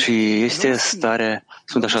și este stare,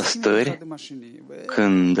 sunt așa stări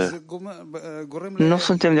când nu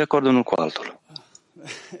suntem de acord unul cu altul.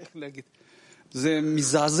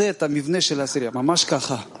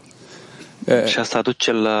 Și asta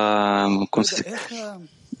aduce la, cum să zic,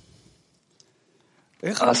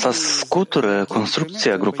 asta scutură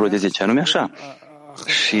construcția grupului de 10, anume așa.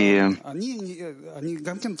 Și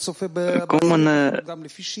cum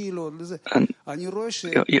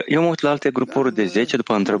eu mă uit la alte grupuri de 10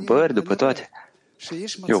 după întrebări, după toate.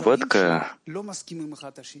 Eu văd că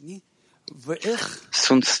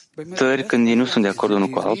sunt stări când ei nu sunt de acord unul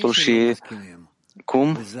cu altul și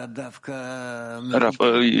cum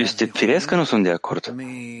este firesc că nu sunt de acord.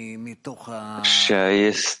 Și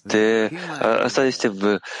asta este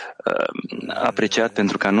apreciat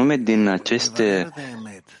pentru că anume din aceste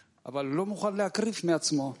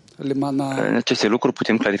lucruri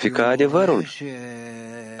putem clarifica adevărul.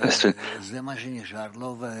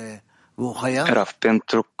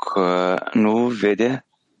 Pentru că nu vede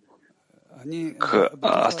că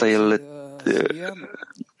asta el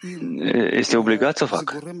este obligat să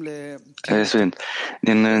facă. Student,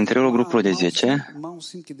 din interiorul grupului de 10,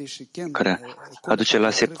 care aduce la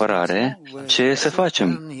separare, ce să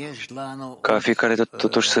facem? Ca fiecare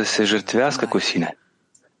totuși să se jertfească cu sine.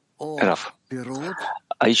 Raf,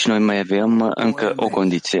 aici noi mai avem încă o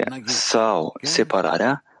condiție, sau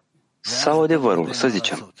separarea, sau adevărul, să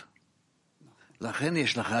zicem.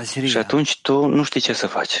 Și atunci tu nu știi ce să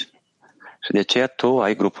faci. Și de aceea tu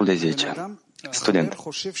ai grupul de 10. Student.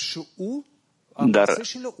 Dar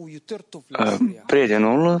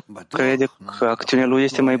prietenul crede că acțiunea lui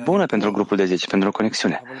este mai bună pentru grupul de 10, pentru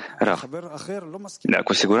conexiune. Rav. Dar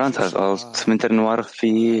cu siguranță altminteri nu ar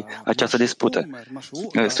fi această dispută.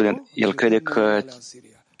 Student. El crede că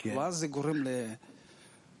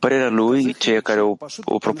părerea lui, ceea care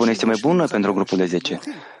o propune, este mai bună pentru grupul de 10.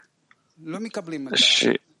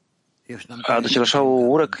 Și aduce la așa o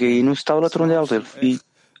ură că ei nu stau alături unde altul.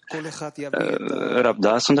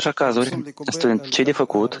 Da, sunt așa cazuri. Ce de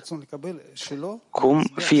făcut? Cum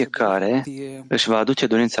fiecare își va aduce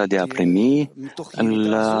dorința de a primi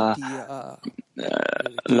la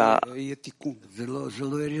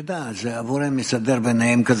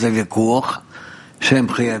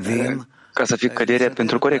ca să fie căderea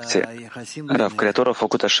pentru corecție. Rav, Creatorul a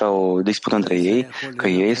făcut așa o dispută între ei, că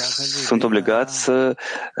ei sunt obligați să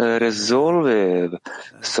rezolve,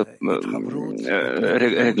 să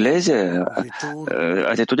regleze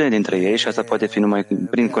atitudinea dintre ei și asta poate fi numai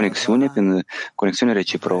prin conexiune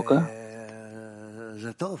reciprocă.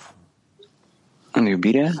 în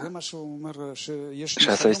iubire și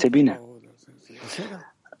asta este bine.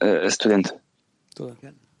 Student,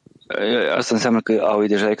 asta înseamnă că au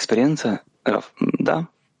deja experiență?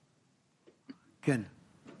 Da?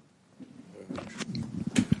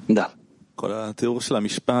 Da. התיאור של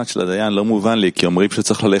המשפט של הדיין לא מובן לי, כי אומרים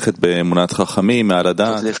שצריך ללכת באמונת חכמים, מעל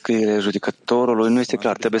הדעת. Descrierea judecătorului nu este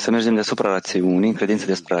clar. Trebuie să mergem deasupra rațiunii, în credința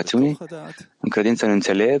despre rațiunii, în credința în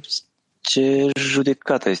înțelepți, ce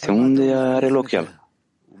judecata este, unde are loc el.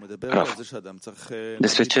 Rav,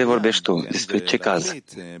 despre ce vorbești tu? Despre ce caz?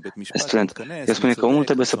 Student, el spune că omul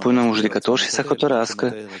trebuie să pună un judecător și să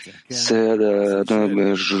hotărească, să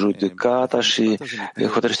adună judecata și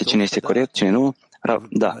hotărăște cine este corect, cine nu. Rav,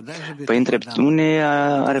 da. Păi întreb, unde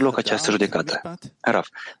are loc această judecată? Rav,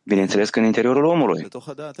 bineînțeles că în interiorul omului.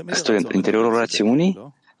 Student, în interiorul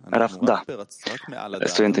rațiunii? Rav, da.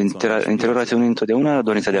 Student, în interiorul rațiunii întotdeauna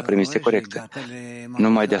dorința de a primi este corectă.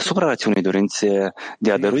 Numai deasupra rațiunii dorința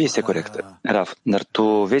de a dărui este corectă. Rav, dar tu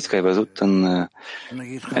vezi că ai văzut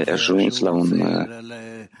ai ajuns la un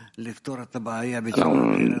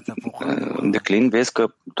declin, vezi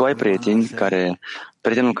că tu ai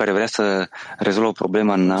prietenul care vrea să rezolvă o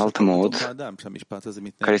problemă în alt mod,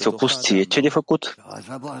 care este opus ție. Ce de făcut?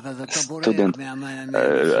 Student,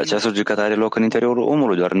 această judecată are loc în interiorul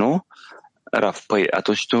omului, doar nu? Rav, păi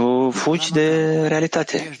atunci tu fugi de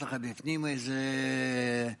realitate.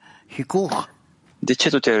 De ce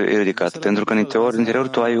tu te-ai ridicat? Pentru că în interior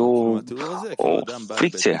tu ai o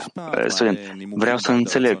fricție. Student, vreau să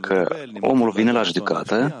înțeleg că omul vine la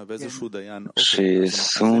judecată și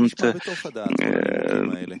sunt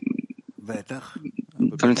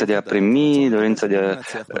dorința de a primi, dorința de a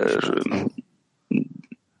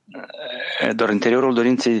doar interiorul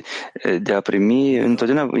dorinței de a primi,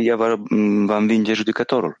 întotdeauna ea va învinge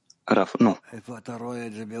judecătorul. Raf, nu.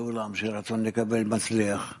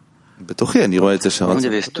 Unde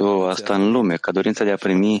vezi tu asta în lume, ca dorința de a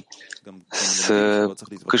primi să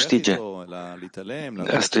câștige?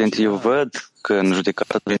 Student, eu văd că în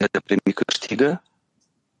judecată dorința de a primi câștigă,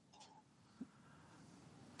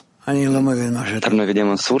 dar noi vedem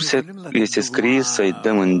în surse, este scris să-i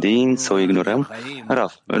dăm în dinți, să o ignorăm.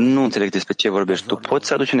 Raf, nu înțeleg despre ce vorbești. Tu poți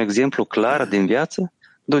să aduci un exemplu clar din viață?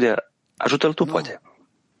 Du-te, ajută-l tu, poate.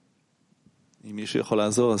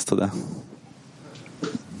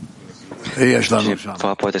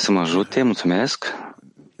 Cineva poate să mă ajute? Mulțumesc.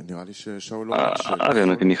 Avem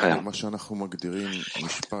noi pe Mihai.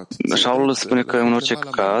 Shaul spune că în orice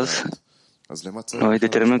caz noi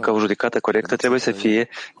determinăm că o judecată corectă trebuie să fie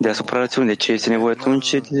deasupra rațiunii. De ce este nevoie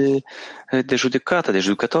atunci de judecată, de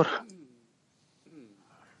judecător?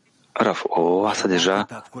 Raf, asta deja.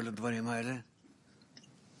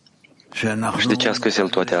 Și de ce a scris el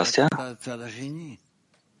toate astea?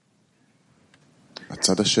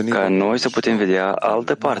 Ca noi să putem vedea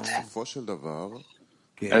altă parte.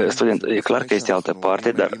 Student, e clar că este altă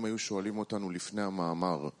parte, dar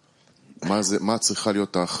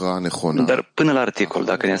până la articol,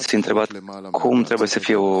 dacă ne-ați fi întrebat cum trebuie să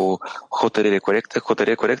fie o hotărâre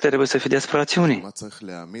corectă trebuie să fie deasupra rațiunii.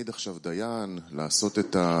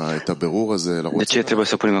 De ce trebuie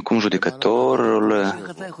să punem acum judecătorul?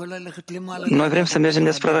 Noi vrem să mergem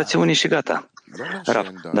deasupra rațiunii și gata.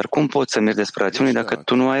 Dar cum poți să mergi deasupra rațiunii dacă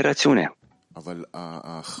tu nu ai rațiune?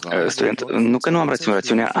 Student, nu că nu am rațiune,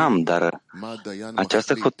 rațiunea am, dar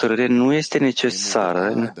această hotărâre nu este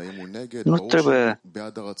necesară. Nu trebuie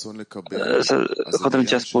să hotărâm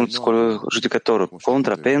ce a spus judecătorul.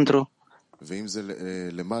 Contra, pentru.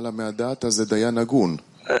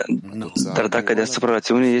 Dar dacă deasupra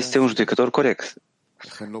rațiunii este un judecător corect.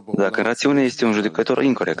 Dacă în rațiune este un judecător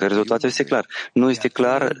incorect, rezultatul este clar. Nu este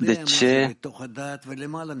clar de ce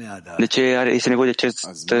este nevoie de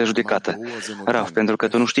această judecată. Raf, pentru că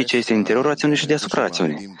tu nu știi ce este în interiorul rațiunii și deasupra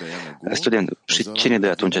rațiunii. Student, și cine dă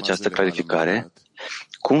atunci această clarificare?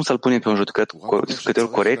 Cum să-l punem pe un judecător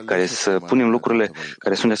corect, care să punem lucrurile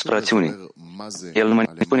care sunt deasupra rațiunii? El numai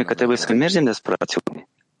ne spune că trebuie să mergem deasupra rațiunii.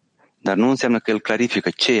 Dar nu înseamnă că el clarifică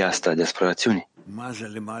ce e asta deasupra rațiunii.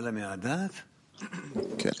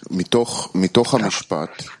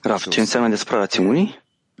 Raf, ce înseamnă deasupra rațiunii?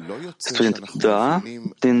 Student, da,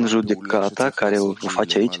 din judecata care o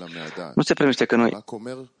face aici, nu se primește că noi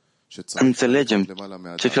înțelegem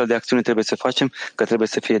ce fel de acțiune trebuie să facem, că trebuie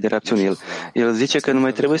să fie de rațiune. El zice că nu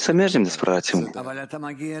mai trebuie să mergem despre rațiune.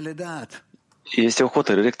 Este o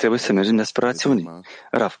hotărâre că trebuie să mergem despre rațiune.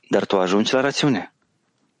 Raf, dar tu ajungi la rațiune.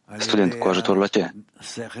 Student, cu ajutorul la ce?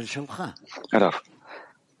 Raf,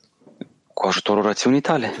 cu ajutorul rațiunii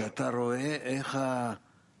tale.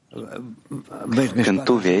 Când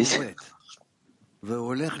tu vezi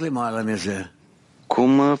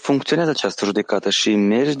Cum funcționează această judecată și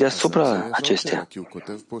mergi deasupra acesteia?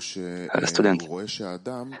 Student.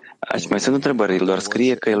 Aici mai sunt întrebări. El doar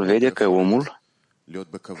scrie că el vede că omul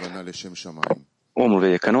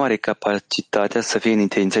vede că nu are capacitatea să fie în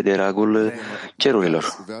intenție de ragul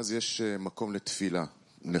cerurilor,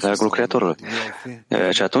 ragul Creatorului.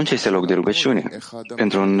 Și atunci este loc de rugăciune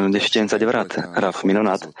pentru un deficiență adevărată. Raf,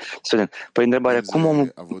 minunat. Student. Păi întrebarea, cum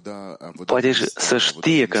omul poate să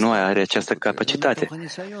știe că nu are această capacitate?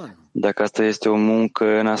 Dacă asta este o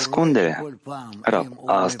muncă în ascundere. Raf,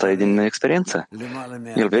 asta e din experiență.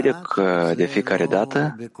 El vede că de fiecare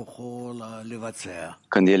dată,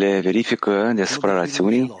 când ele verifică deasupra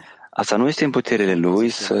rațiunii, asta nu este în puterile lui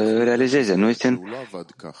să realizeze, nu este în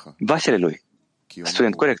vasele lui.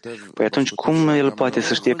 Student, corect. Păi atunci cum el poate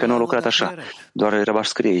să știe că nu a lucrat așa? Doar Rabash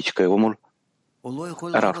scrie aici că omul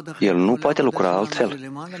el nu poate lucra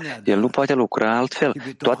altfel. El nu poate lucra altfel.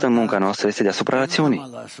 Toată munca noastră este deasupra rațiunii.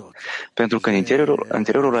 Pentru că în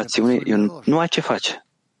interiorul rațiunii eu nu ai ce face.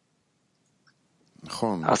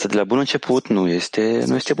 Asta de la bun început nu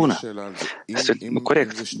este bună.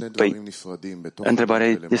 Corect. Păi, întrebarea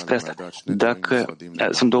e despre asta. Dacă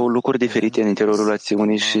sunt două lucruri diferite în interiorul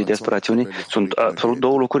rațiunii și deasupra rațiunii, sunt absolut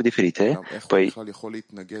două lucruri diferite, păi,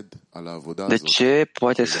 de ce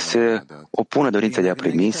poate să se opună dorința de a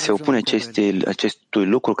primi, se opune acestui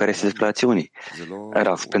lucru care este despre rațiunii?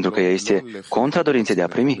 Pentru că ea este contra dorinței de a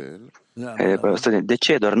primi. De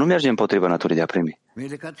ce? Doar nu merge împotriva naturii de a primi.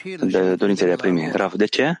 De dorința de a primi. Raf, de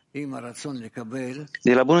ce?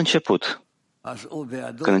 De la bun început.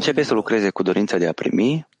 Când începe să lucreze cu dorința de a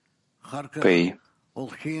primi, păi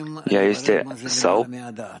ea este sau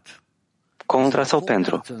contra sau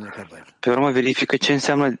pentru. Pe urmă verifică ce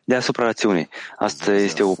înseamnă deasupra rațiunii. Asta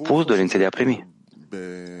este opus dorinței de a primi.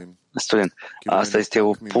 Student, asta este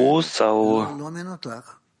opus sau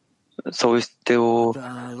este o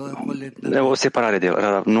separare de...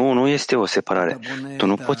 Nu este o separare. Tu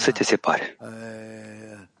nu poți să te separi.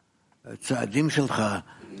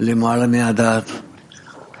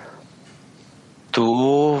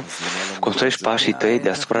 Tu construiești pașii tăi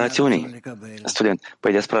deasupra rațiunii. Student,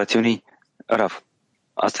 păi deasupra rațiunii, Raf,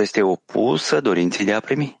 asta este opusă dorinței de a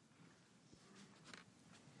primi.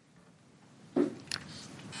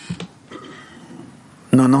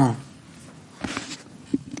 Nu.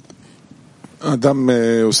 אדם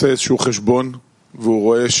עושה איזשהו חשבון והוא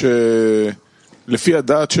רואה שלפי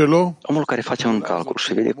הדעת שלו omul care face un calcul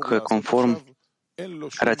și vede că conform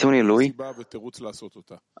rațiunii lui,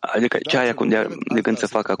 adică ce ai de gând să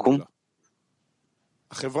facă acum,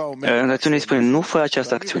 rațiunea îi spune nu fă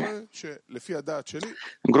această acțiune.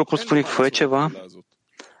 Grupul spune fă ceva.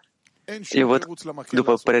 Eu văd,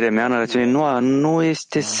 după părerea mea, în rațiune nu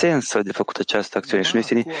este sens de făcut această acțiune și nu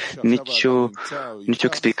este nicio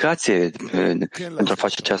explicație pentru a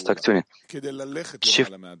face această acțiune.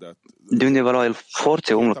 De unde va lua el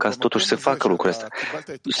forțe omul ca totuși să facă lucrul ăsta?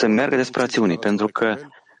 Să meargă despre rațiune, pentru că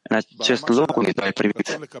în acest loc unde tu ai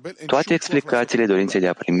primit toate explicațiile dorinței de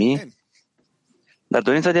a primi, dar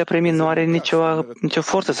dorința de a primi nu are nicio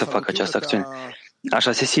forță să facă această acțiune.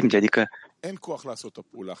 Așa se simte, adică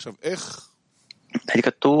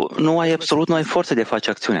tu nu ai forță de a face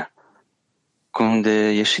acțiunea. Cum de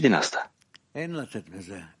ieși din asta?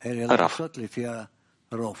 Raf.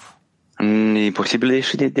 E posibil de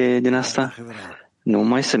ieși din asta?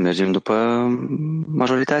 Numai să mergem după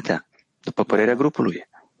majoritatea, după părerea grupului.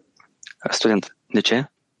 Student, de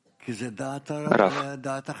ce? Raf.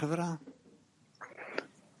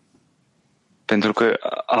 Pentru că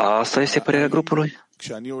asta este părerea grupului.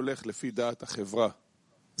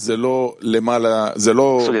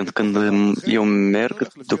 Student, când eu merg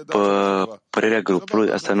după părerea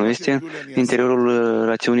grupului, asta nu este în interiorul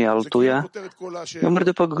rațiunii altuia. Eu merg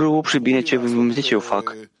după grup și bine ce îmi zice eu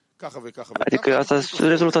fac. Adică asta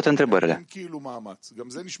rezolvă toate întrebările.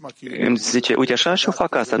 Îmi zice, uite așa și eu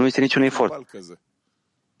fac asta, nu este niciun efort.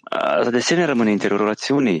 Asta de asemenea rămâne în interiorul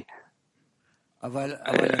rațiunii.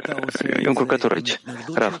 E un curcător aici.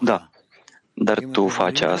 Raf, da. Dar tu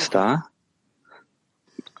faci asta,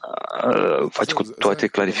 faci cu toate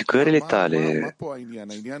clarificările tale,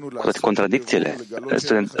 cu toate contradicțiile.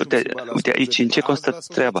 Uite aici, în ce constă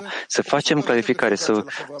treaba? Să facem clarificare,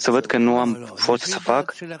 să văd că nu am forță să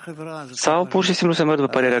fac, sau pur și simplu să merg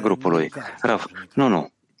după părerea grupului. Raf,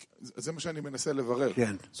 nu.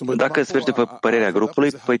 Dacă îți mergi după părerea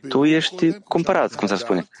grupului, păi tu ești cumpărat, cum s-ar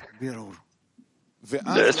spune.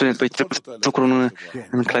 Spune, păi trebuie să lucru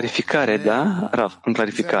în clarificare, da? Raf, în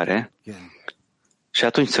clarificare. Și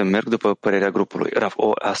atunci să merg după părerea grupului. Raf,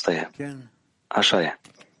 asta e. Așa e.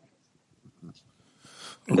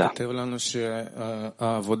 Da.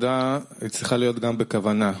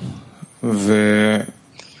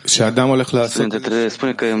 Studentele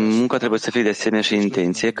spune că munca trebuie să fie de asemenea și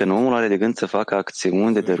intenție, că omul are de gând să facă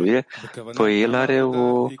acțiuni de dăruire, păi el are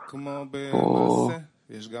o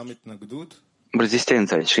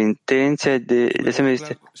rezistență aici. Și intenția de asemenea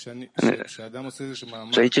este...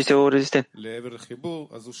 Și aici este o rezistență.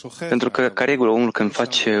 Pentru că, ca regulă, omul când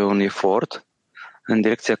face un efort în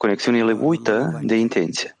direcția conexiunii, el uită de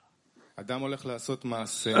intenție.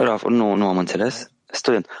 Raf, nu am înțeles.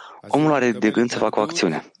 Student, omul are de gând să facă o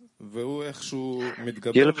acțiune.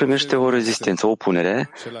 El primește o rezistență, o opunere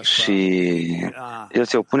și el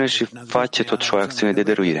se opune și face totuși o acțiune de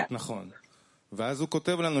dăruire.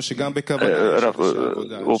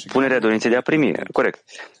 Opunerea dorinței de a primi, corect.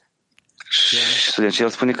 Și el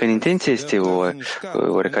spune că în intenție este o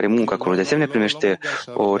oarecare muncă acolo. De asemenea primește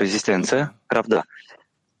o rezistență. Da.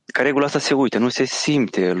 Ca regulă asta se uită, nu se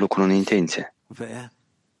simte lucrul în intenție.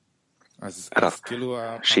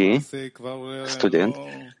 Și student,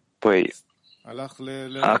 păi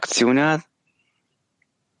acțiunea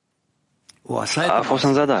a fost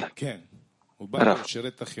în zadar.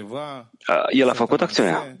 El a făcut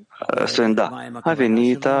acțiunea. Student, da. A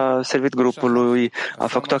venit, a servit grupului, a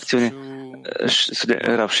făcut acțiune.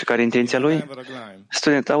 Și care e intenția lui?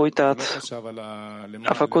 Student a uitat,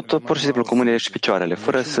 a făcut pur și simplu cu mâinile și picioarele,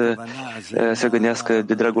 fără să se gândească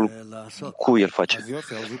de dragul cui el face.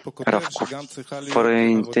 Fără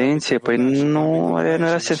intenție, păi nu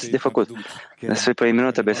era sens de făcut. Păi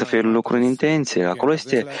nu trebuie să fie lucru în intenție. Acolo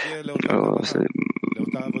este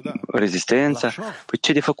rezistența. Păi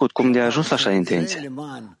ce de făcut? Cum de a ajuns la așa intenție?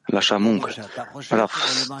 La așa muncă?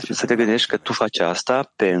 Să te gândești că tu faci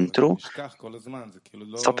asta pentru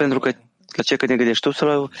sau pentru că la ce că ne gândești tu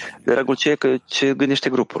sau de dragul ce gândește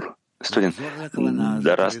grupul? Student.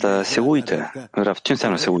 Dar asta se uită. Ce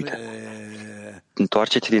înseamnă se uită?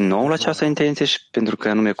 Întoarce-te din nou la această intenție și pentru că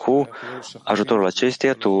anume cu ajutorul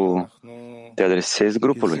acesteia tu te adresezi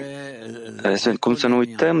grupului. Cum să nu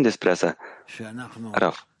uităm despre asta?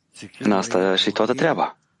 În asta și toată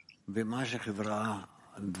treaba.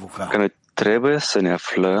 Că noi trebuie să ne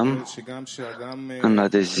aflăm în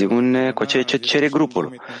adeziune cu ceea ce cere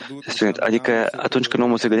grupul. Adică atunci când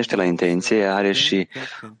omul se gândește la intenție, are și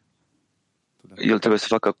el trebuie să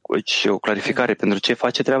facă o clarificare pentru ce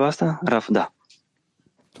face treaba asta? Raf, da.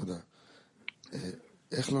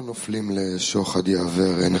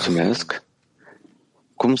 Mulțumesc.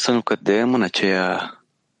 Cum să nu cădem în aceea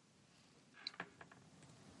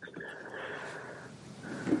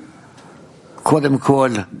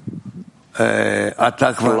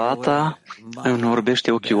plata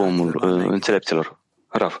înorbește ochii înțelepților.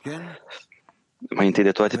 Raf. Mai întâi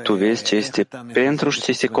de toate, tu vezi ce este pentru și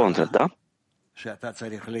ce este contra, da?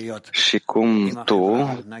 Și cum tu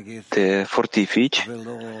te fortifici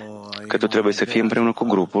că tu trebuie să fii împreună cu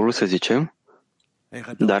grupul, să zicem,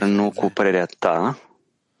 dar nu cu părerea ta.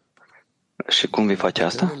 Și cum vei face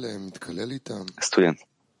asta? Student.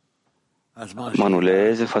 Mă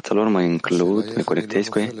anulez în fața lor, mă includ, mă conectez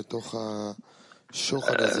cu ei.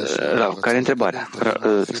 Care e întrebarea?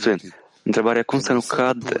 Student. Întrebarea cum să nu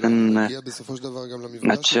cad în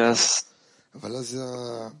această...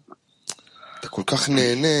 אתה כל כך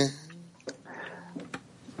נהנה,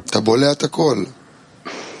 אתה בולע את הכל.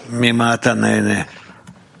 ממה אתה נהנה?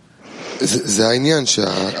 זה העניין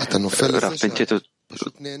שאתה נופל לזה שאתה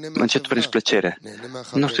pășut primești plăcere.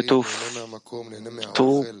 Nu știu,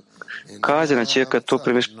 tu cazi în aceea că tu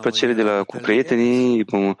primești plăcere cu prietenii,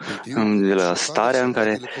 de la starea în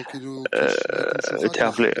care te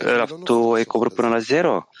afli. Tu ai coborât până la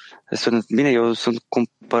zero. Bine, eu sunt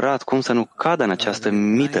cumpărat, cum să nu cad în această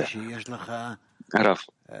mită? Raf,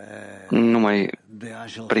 numai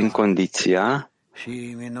prin condiția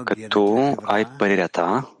că tu ai părerea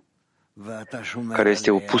ta, care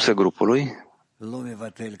este opusă grupului,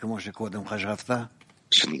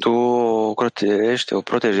 și tu o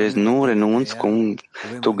protejezi, nu renunți cum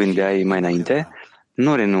tu gândeai mai înainte,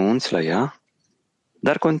 nu renunți la ea,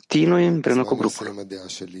 dar continui împreună cu grupul.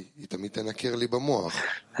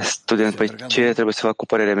 Student, păi ce trebuie să fac cu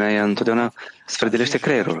părerea mea? Ea întotdeauna sfârdilește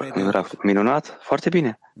creierul. Minunat? Foarte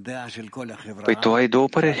bine. Păi tu ai două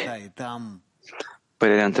păreri.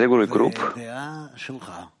 Părerea întregului grup,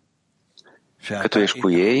 că tu ești cu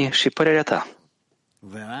ei, și părerea ta,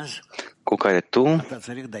 cu care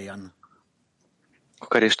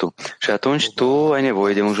ești tu. Și atunci tu ai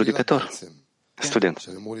nevoie de un judecător. Student.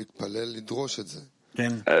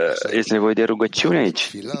 Este nevoie de rugăciune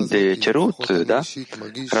aici, de cerut, da?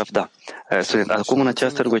 Da. Student, acum în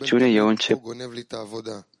această rugăciune eu încep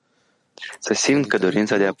să simt că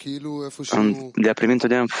dorința de a primi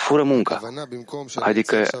întotdeauna fură munca.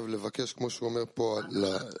 Adică,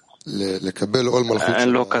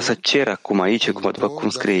 în loc ca să cer acum aici, după cum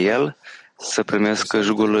scrie el, să primesc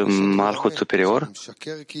jugul Malhut superior,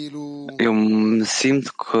 eu simt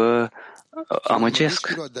că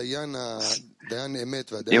amăgesc.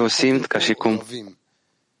 Eu simt ca și cum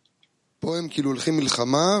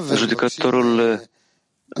judecătorul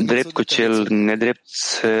drept cu cel nedrept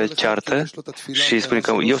se ceartă și spune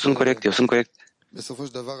că eu sunt corect, eu sunt corect.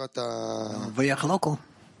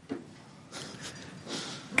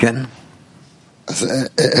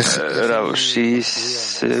 Și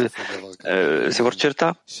se vor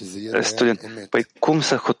certa. Student, păi cum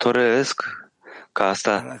să hotărăsc ca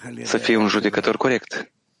asta să fie un judecător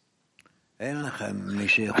corect?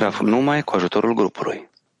 Numai cu ajutorul grupului.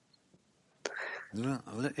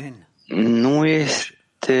 Nu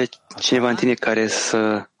este cineva în tine care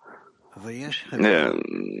să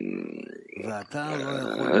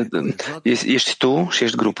ești tu și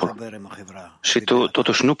ești grupul. Și tu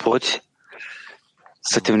totuși nu poți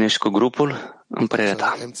să te unești cu grupul în părerea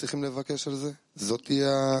ta.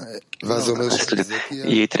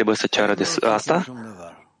 Ei trebuie să ceară de asta?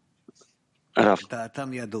 Rav,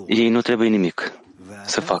 ei nu trebuie nimic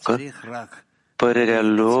să facă. Părerea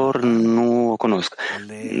lor nu o cunosc.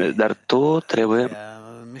 Dar tu trebuie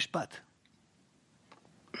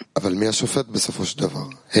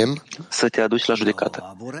să te aduci la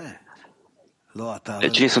judecată.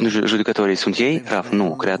 Cine sunt judecătorii? Sunt ei? Rav,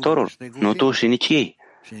 nu. Creatorul? Nu tu și nici ei.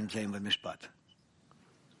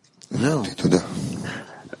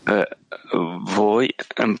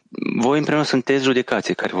 Voi împreună sunteți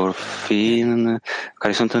judecații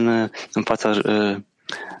care sunt în fața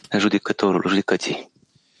judecății.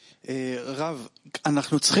 רב,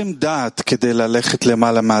 אנחנו צריכים דעת כדי ללכת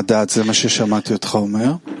למעלה מהדעת, זה מה ששמעתי אותך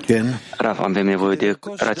אומר. כן. Rav, avem nevoie de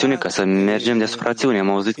rațiune ca să mergem deasupra rațiunii. Am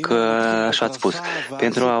auzit că așa ați spus.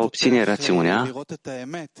 Pentru a obține rațiunea,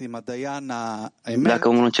 dacă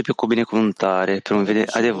omul începe cu binecuvântare, pentru a vede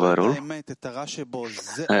adevărul,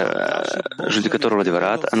 judecătorul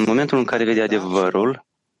adevărat, în momentul în care vede adevărul,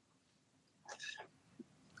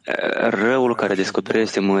 răul care descoperă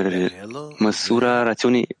este măsura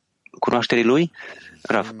rațiunii cunoașterii lui,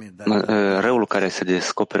 răul care se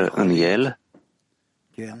descoperă în el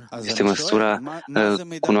este măsura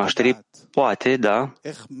cunoașterii, poate, da.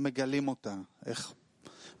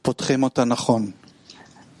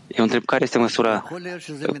 Eu întreb care este măsura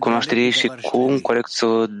cunoașterii și cum corect să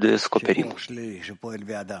o descoperim.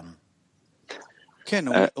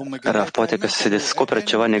 Rav, poate că se descoperă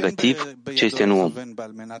ceva negativ ce este în om.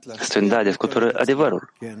 Da, descoperă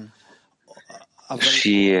adevărul.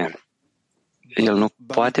 Și el nu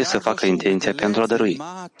poate să facă intenția pentru a dărui.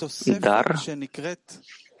 Dar,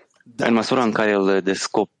 în măsura în care el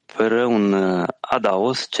descoperă un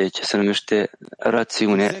adaos, ceea ce se numește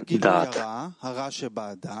rațiune dat.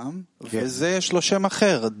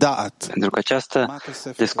 Pentru că această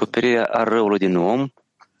descoperire a răului din om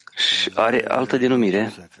are altă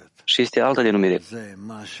denumire și este altă denumire.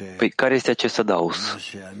 Păi care este acest adaos?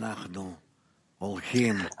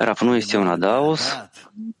 Rav, nu este un adaos,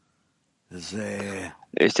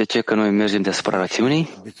 este ce că noi mergem deasupra rațiunii,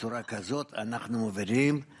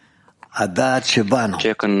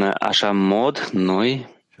 ce că în așa mod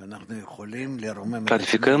noi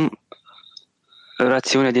clarificăm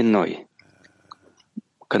rațiunea din noi,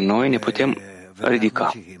 că noi ne putem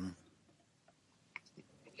ridica.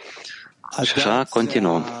 Și așa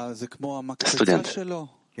continuăm. Student.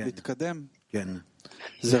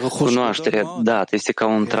 Cunoașterea dată este ca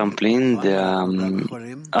un tramplin de a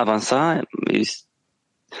avansa,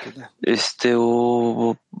 este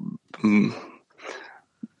o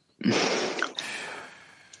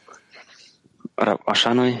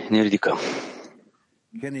așa noi ne ridicăm.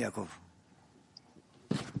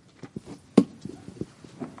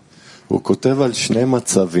 הוא כותב על שני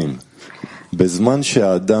מצבים. בזמן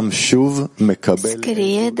שהאדם שוב מקבל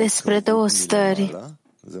scrie despre două stări.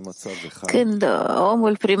 Când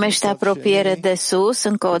omul primește apropiere de sus,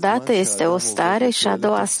 încă o dată este o stare, și a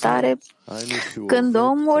doua stare, când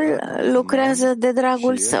omul lucrează de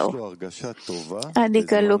dragul său,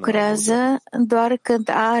 adică lucrează doar când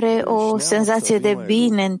are o senzație de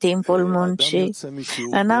bine în timpul muncii.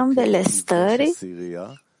 În ambele stări,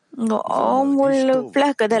 omul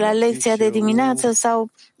pleacă de la lecția de dimineață sau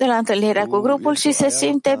de la întâlnirea cu grupul și se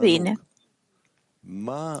simte bine.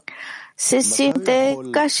 Se simte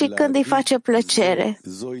ca și când îi face plăcere.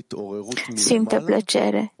 Simte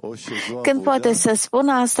plăcere. Când poate să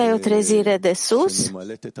spună asta e o trezire de sus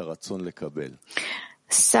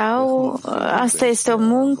Sau asta este o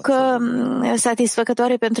muncă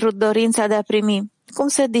satisfăcătoare pentru dorința de a primi? Cum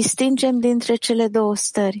să distingem dintre cele două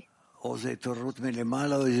stări?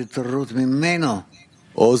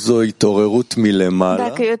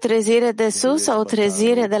 Dacă e o trezire de sus sau o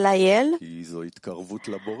trezire de la el,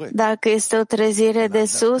 dacă este o trezire de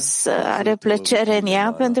sus, are plăcere în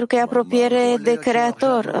ea pentru că e apropiere de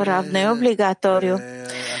Creator. Rav, nu e obligatoriu.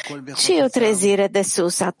 Ce e o trezire de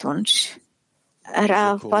sus atunci?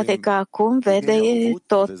 Rav, poate că acum vede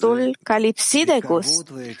totul ca lipsit de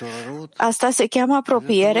gust. Asta se cheamă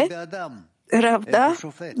apropiere? Rav, da?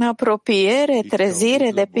 Apropiere,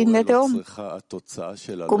 trezire, depinde de om.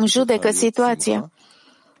 Cum judecă situația.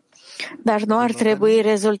 Dar nu ar trebui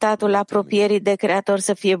rezultatul apropierii de Creator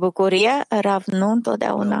să fie bucuria? Rav, nu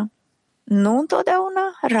întotdeauna. Nu întotdeauna?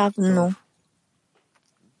 Rav, nu.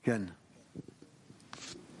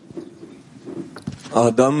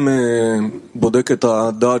 האדם בודק את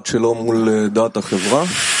הדעת שלו מול דעת החברה.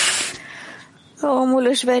 Omul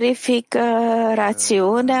își verifică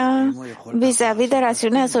rațiunea vis-a-vis de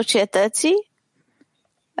rațiunea societății?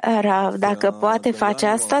 Dacă poate face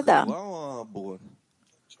asta, da.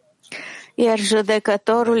 Iar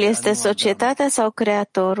judecătorul este societatea sau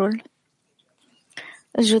Creatorul?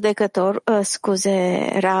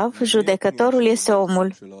 Rav, judecătorul este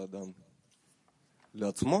omul.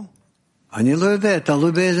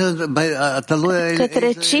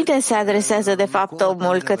 Către cine se adresează de fapt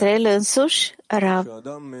omul? Către el însuși? Rav,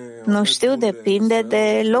 nu știu, depinde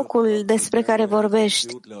de locul despre care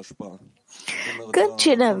vorbești. Când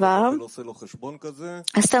cineva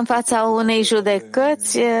stă în fața unei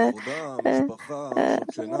judecăți,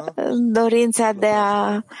 dorința de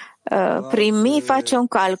a primi face un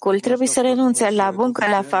calcul. Trebuie să renunțe la muncă,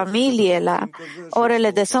 la familie, la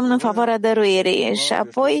orele de somn în favoarea dăruirii. Și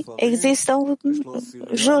apoi există un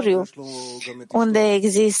juriu unde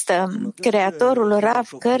există Creatorul, Rav,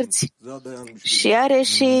 cărți și are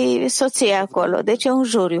și soția acolo. Deci e un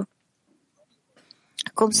juriu.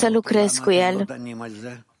 Cum să lucrez cu el?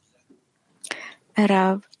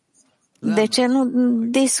 Rav, de ce nu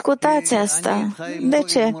discutați asta? De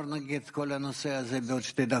ce?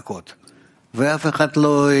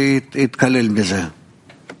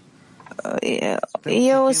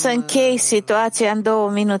 Eu o să închei situația în 2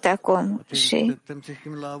 minute acum și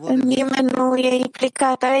nimeni nu e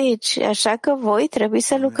implicat aici, așa că voi trebuie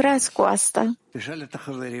să lucrați cu asta.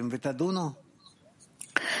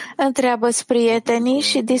 Întreabă-ți prietenii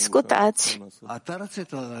și discutați.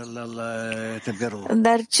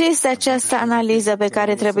 Dar ce este această analiză pe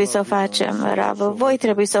care trebuie să o facem, Rav? Voi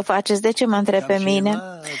trebuie să o faceți. De ce mă întreb pe mine?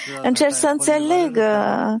 Încerc să înțeleg,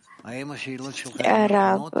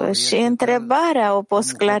 Rav, și întrebarea o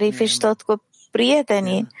poți clarifici tot cu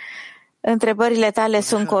prietenii. Întrebările tale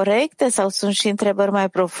sunt corecte sau sunt și întrebări mai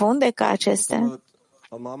profunde ca acestea?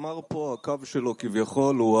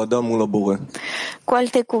 Cu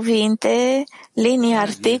alte cuvinte, linia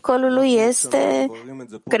articolului este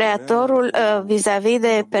Creatorul vis-a-vis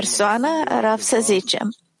de persoană, Rav, să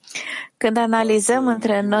zicem. Când analizăm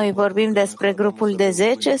între noi, vorbim despre grupul de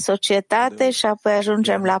 10, societate și apoi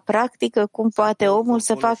ajungem la practică, cum poate omul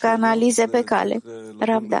să facă analize pe cale.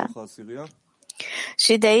 Rav, da.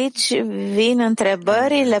 Și de aici vin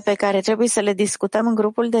întrebările pe care trebuie să le discutăm în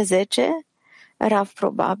grupul de 10? Rav,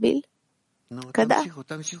 probabil că da.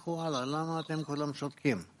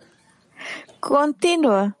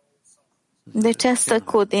 Continuă. De ce ați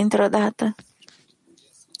tăcut dintr-o dată?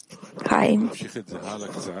 Hai.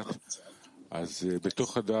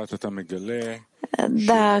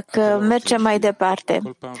 Dacă mergem mai departe,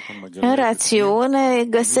 în rațiune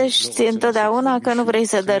găsești întotdeauna că nu vrei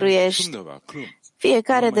să dăruiești.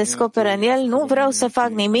 Fiecare descoperă în el, nu vreau să fac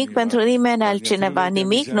nimic pentru nimeni altcineva,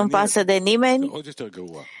 nimic, nu-mi pasă de nimeni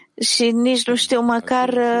și nici nu știu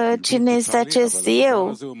măcar cine este acest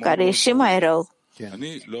eu, care e și mai rău.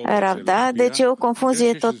 Rav, da? Deci e o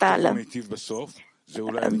confuzie totală.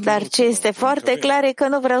 Dar ce este foarte clar e că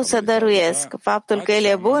nu vreau să dăruiesc. Faptul că el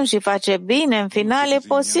e bun și face bine, în final, e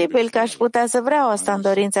posibil că aș putea să vreau asta în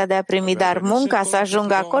dorința de a primi, dar munca să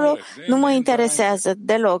ajung acolo nu mă interesează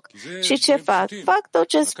deloc. Și ce fac? Fac tot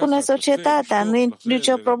ce spune societatea, nu e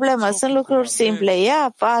nicio problemă, sunt lucruri simple.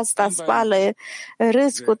 Ia, fă asta, spală,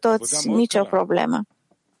 râzi cu toți, nicio problemă.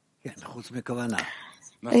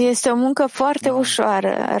 Este o muncă foarte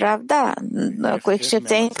ușoară, Rav, da, cu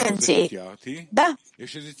excepția intenției. Da.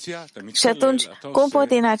 Și atunci, cum pot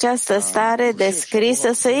din această stare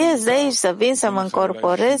descrisă să ies de aici, să vin, să mă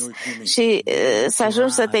încorporez și să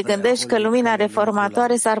ajungi să te gândești că lumina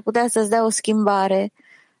reformatoare s-ar putea să-ți dea o schimbare?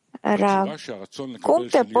 Rav, cum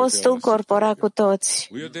te poți tu încorpora cu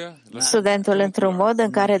toți? Studentul, într-un mod în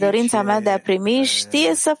care dorința mea de a primi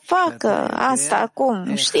știe să facă asta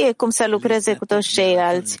acum, știe cum să lucreze cu toți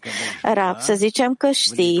ceilalți. Rav, să zicem că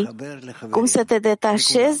știi cum să te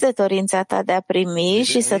detașezi de dorința ta de a primi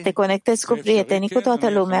și să te conectezi cu prietenii, cu toată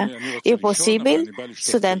lumea. E posibil?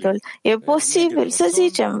 Studentul, e posibil, să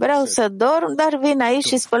zicem, vreau să dorm, dar vin aici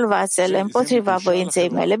și spăl vasele împotriva voinței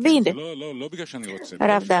mele. Bine.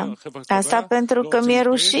 Rav, da. Asta pentru că mi-e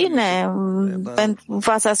rușine în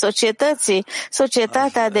fața societății.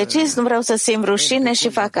 Societatea a decis, nu vreau să simt rușine și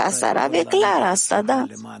fac asta. Rav, e clar asta, da.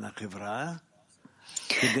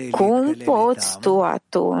 Cum poți tu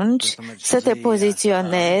atunci să te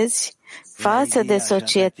poziționezi față de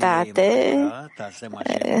societate,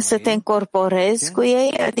 să te încorporezi cu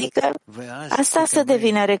ei, adică asta să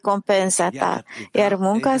devină recompensa ta, iar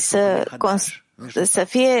munca să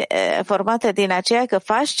fie formată din aceea că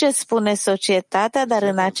faci ce spune societatea, dar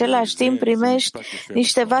în același timp primești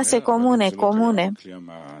niște vase comune.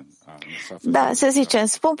 Da, să zicem,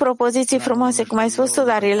 spun propoziții frumoase, cum ai spus tu,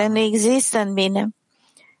 dar ele nu există în mine.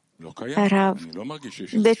 Rav,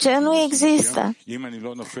 de ce nu există?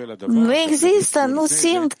 Nu există, nu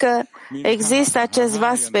simt că există acest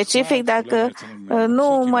vas specific dacă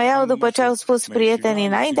nu mă iau după ce au spus prietenii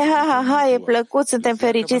înainte, ha, e plăcut, suntem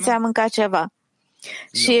fericiți, am mâncat ceva.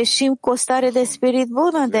 Și ieșim cu o stare de spirit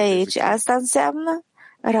bună de aici. Asta înseamnă?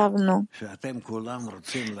 Rav, nu.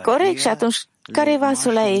 Corect, și atunci care e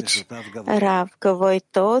vasul aici? Rav, că voi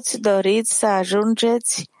toți doriți să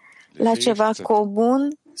ajungeți la ceva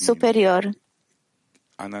comun superior.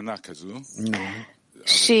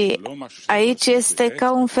 Și aici este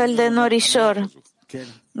ca un fel de norișor.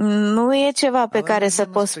 Nu e ceva pe care să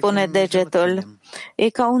poți pune degetul. E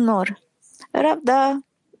ca un nor. Rav, da,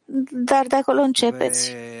 dar de acolo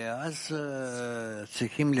începeți.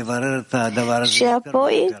 Și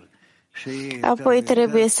apoi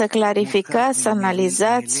trebuie să clarificați, să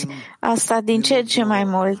analizați asta din ce în ce mai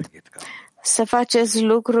mult. Să faceți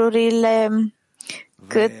lucrurile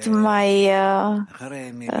cât mai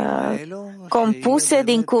compuse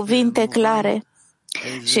din cuvinte clare.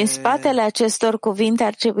 Și în spatele acestor cuvinte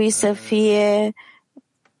ar trebui să fie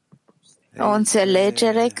o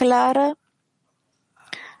înțelegere clară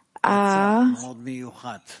a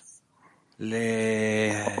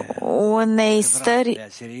unei stări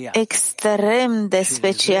extrem de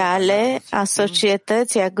speciale a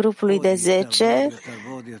societății, a grupului de 10,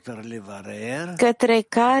 către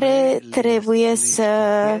care trebuie să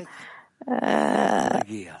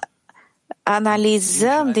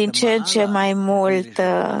analizăm din ce în ce mai mult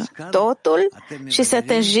totul și să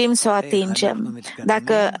tânjim să o atingem.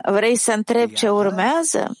 Dacă vrei să întrebi ce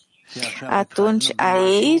urmează, atunci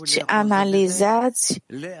aici analizați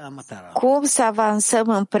cum să avansăm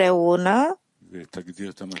împreună.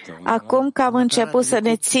 Acum că am început să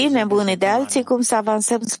ne ținem unii de alții, cum să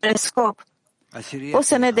avansăm spre scop. Poți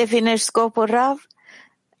să ne definești scopul, Rav?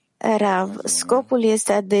 Rav, scopul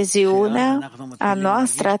este adeziunea a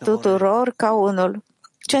noastră, a tuturor, ca unul.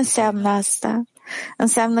 Ce înseamnă asta?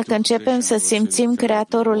 Înseamnă că începem să simțim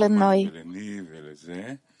Creatorul în noi.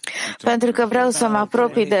 Pentru că vreau să mă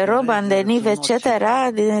apropii de Roban, de Niv, etc.,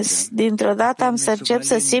 dintr-o dată am să încep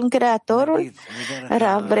să simt Creatorul?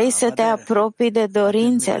 Rav, vrei să te apropii de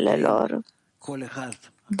dorințele lor?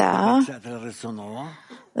 Da.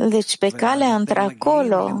 Deci pe calea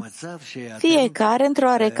într-acolo, fiecare într-o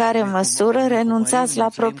oarecare măsură renunțați la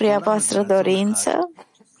propria voastră dorință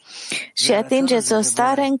și atingeți o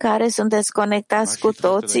stare în care sunteți conectați cu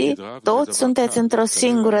toții, toți sunteți într-o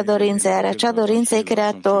singură dorință, iar acea dorință e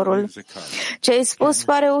Creatorul. Ce ai spus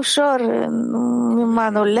pare ușor,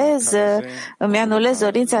 îmi anulez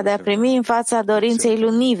dorința de a primi în fața dorinței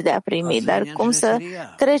lui Niv de a primi, dar cum să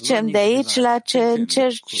trecem de aici la ce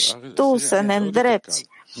încerci tu să ne îndrepți?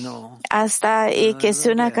 Asta e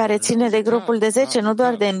chestiunea care ține de grupul de 10, nu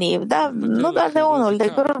doar de Niv, da, nu doar de unul,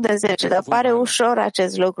 de grup de 10, dar pare ușor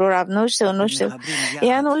acest lucru, Rav, nu știu.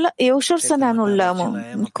 E ușor să ne anulăm.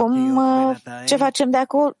 Ce facem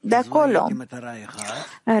de acolo?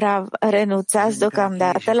 Rav, renunțați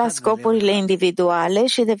deocamdată la scopurile individuale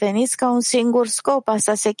și deveniți ca un singur scop.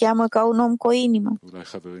 Asta se cheamă ca un om cu o inimă.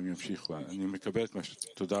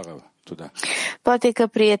 Poate că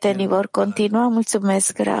prietenii vor continua.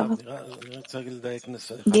 Mulțumesc, Rav.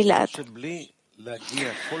 Gilad.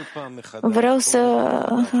 Vreau să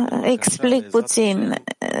explic puțin.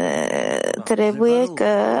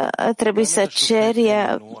 trebuie să ceri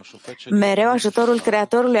mereu ajutorul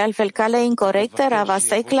Creatorului, altfel calea incorectă, Rav,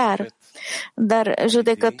 asta e clar. Dar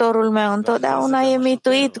judecătorul meu întotdeauna e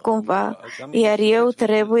mituit cumva, iar eu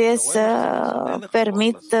trebuie să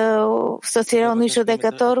permit sosirea unui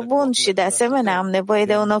judecător bun și de asemenea am nevoie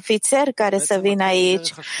de un ofițer care să vină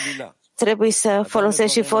aici. Trebuie să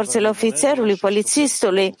folosesc și forțele ofițerului,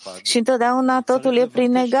 polițistului și întotdeauna totul e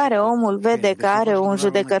prin negare. Omul vede că are un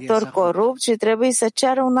judecător corupt și trebuie să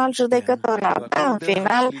ceară un alt judecător. Da, în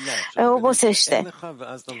final obosește.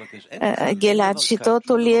 Gilad, și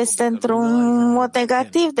totul este într-un mod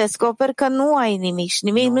negativ. Descoperi că nu ai nimic și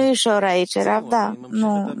nimic nu e ușor aici. Da,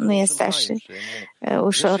 nu este așa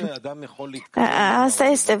ușor. Asta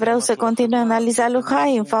este, vreau să continui analiza lui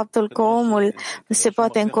Haim, faptul că omul se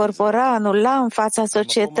poate încorpora, anula în fața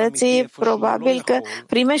societății, probabil că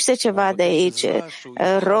primește ceva de aici.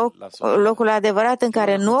 Locul adevărat în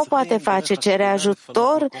care nu o poate face, cere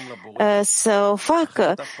ajutor să o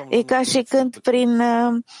facă. E ca și când prin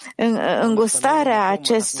îngustarea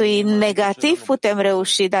acestui negativ putem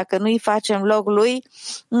reuși. Dacă nu-i facem loc lui,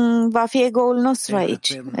 va fi ego-ul nostru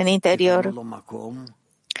aici, în interior.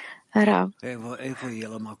 Rav,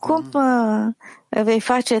 cum vei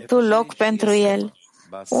face tu loc pentru el?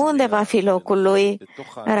 Unde va fi locul lui?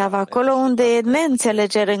 Rav, acolo unde e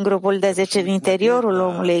neînțelegere în grupul de 10 din interiorul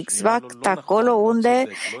omului, exact acolo unde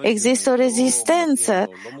există o rezistență,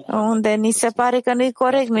 unde ni se pare că nu e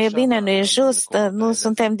corect, nu e bine, nu e just, nu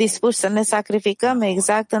suntem dispuși să ne sacrificăm,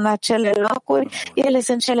 exact în acele locuri, ele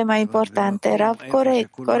sunt cele mai importante. Rav,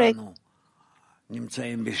 corect.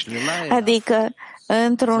 Adică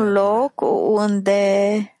într-un loc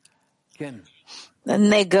unde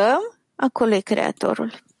negăm, acolo e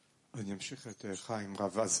Creatorul.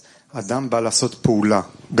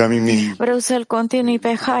 Vreau să-l continui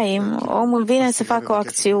pe Haim. Omul vine să facă o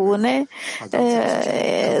acțiune,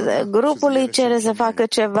 grupul îi cere să facă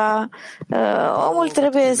ceva, omul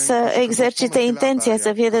trebuie să exercite intenția,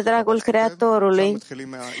 să fie de dragul Creatorului.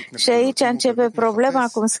 Și aici începe problema,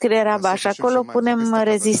 cum scrie Rabash. Acolo punem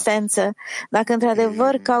rezistență. Dacă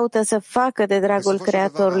într-adevăr caută să facă de dragul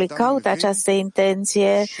Creatorului, caută această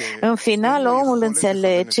intenție, în final omul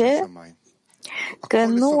înțelege că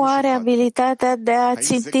nu are abilitatea de a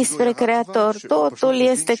ținti spre Creator. Totul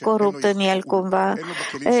este corupt în el cumva.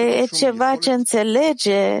 E ceva ce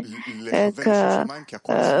înțelege că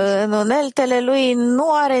în uneltele lui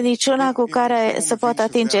nu are niciuna cu care să poată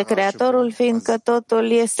atinge Creatorul, fiindcă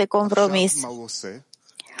totul este compromis.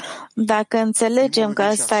 Dacă înțelegem că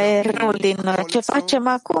asta e răul din noi, ce facem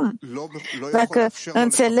acum? Dacă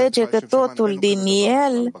înțelege că totul din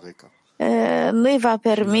el nu-i va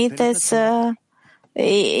permite să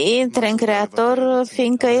intre în Creator,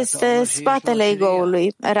 fiindcă este spatele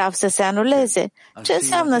ego-ului. Rav, să se anuleze. Ce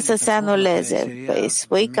înseamnă să se anuleze? Păi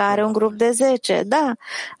spui că are un grup de 10. Da,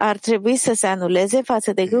 ar trebui să se anuleze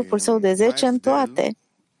față de grupul său de 10 în toate.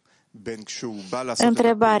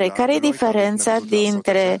 Întrebare. Care e diferența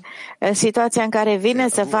dintre situația în care vine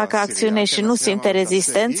să facă acțiune și nu simte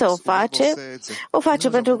rezistență, o face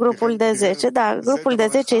pentru grupul de 10? Da, grupul de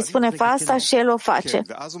 10 îi spune fă asta și el o face.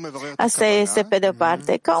 Asta este pe de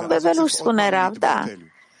parte. Ca un bebeluș, spune Rav, da.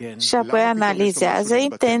 Și apoi analizează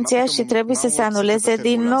intenția și trebuie să se anuleze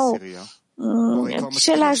din nou.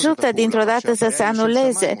 Ce îl ajută dintr-o dată să se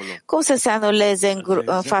anuleze? Cum să se anuleze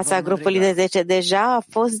în fața grupului de 10? Deja a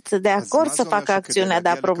fost de acord să facă acțiunea,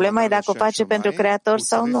 dar problema e dacă o face pentru Creator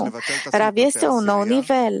sau nu. Rav, este un nou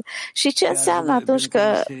nivel. Și ce înseamnă atunci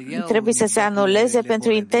că trebuie să se anuleze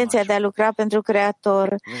pentru intenția de a lucra pentru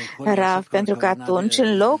Creator? Rav, pentru că atunci,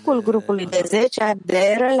 în locul grupului de 10,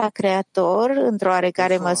 aderă la Creator într-o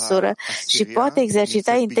oarecare măsură și poate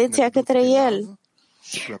exercita intenția către el.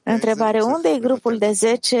 Întrebare, unde e grupul de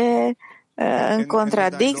 10 în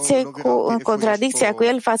contradicția cu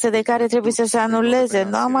el față de care trebuie să se anuleze?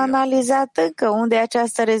 Nu am analizat încă unde e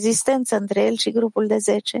această rezistență între el și grupul de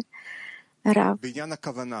 10. Rav.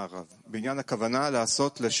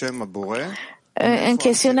 În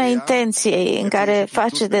chestiunea intenției în care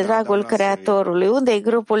face de dragul Creatorului, unde e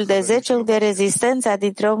grupul de 10, unde e rezistența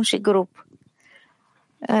dintre om și grup?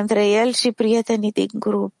 Între el și prietenii din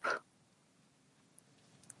grup.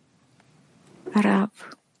 Rav.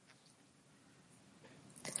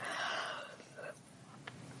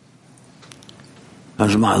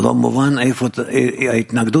 אז מה, לא מובן איפה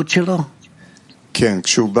ההתנגדות שלו?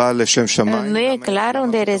 Nu e clar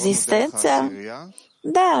unde e rezistența?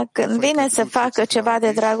 Da, când vine să facă ceva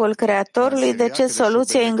de dragul Creatorului, de ce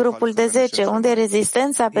soluția e în grupul de 10? Unde e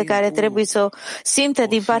rezistența pe care trebuie să o simtă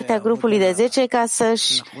din partea grupului de 10 ca să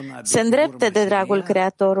se îndrepte de dragul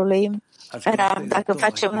Creatorului? Dacă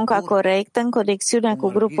facem munca corectă în conexiunea cu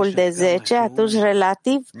grupul de 10, atunci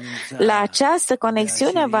relativ la această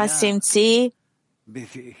conexiune va simți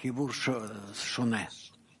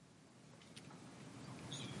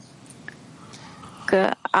că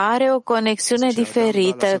are o conexiune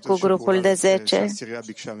diferită cu grupul de 10.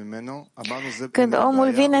 Când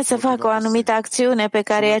omul vine să facă o anumită acțiune pe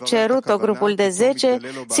care i-a cerut-o grupul de 10,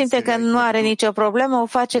 simte că nu are nicio problemă, o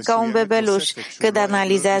face ca un bebeluș. Când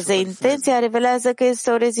analizează intenția, revelează că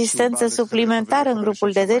este o rezistență suplimentară în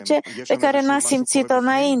grupul de 10 pe care n-a simțit-o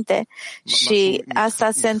înainte. Și asta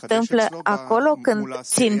se întâmplă acolo când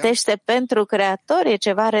țintește pentru Creator, e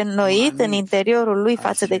ceva reînnoit în interiorul lui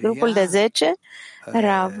față de grupul de 10.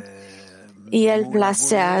 Rav, el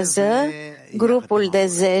plasează grupul de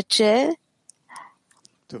 10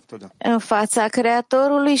 în fața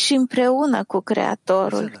Creatorului și împreună cu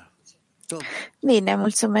Creatorul. Bine,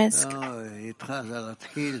 mulțumesc.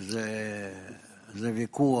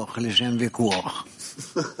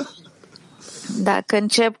 Dacă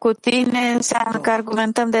încep cu tine, înseamnă că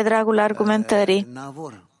argumentăm de dragul argumentării.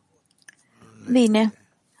 Bine.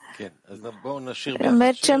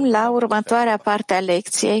 Mergem la următoarea parte a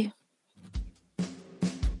lecției.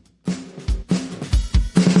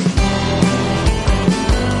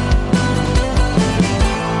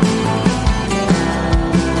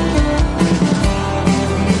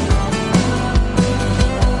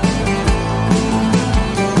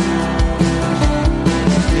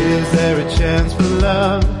 Is there a chance for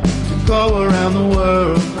love to go around the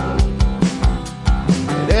world?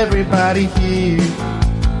 Let everybody hear.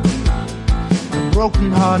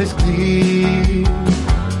 Broken heart is clear.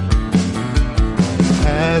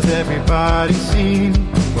 Has everybody seen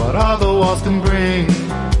what all the walls can bring?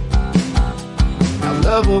 Our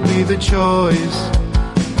love will be the choice,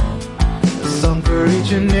 a song for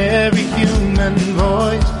each and every human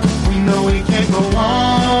voice. We know we can't go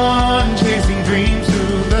on chasing dreams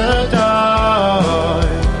through the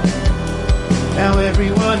dark. Now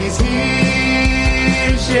everyone is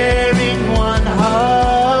here sharing one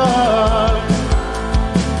heart.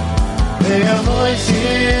 They are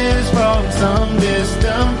voices from some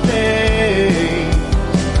distant place,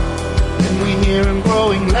 and we hear them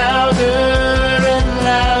growing louder and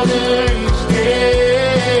louder each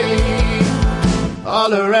day.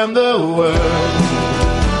 All around the world,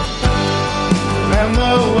 around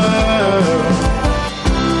the world,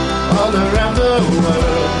 all around the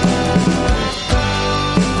world,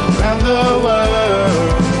 around the world.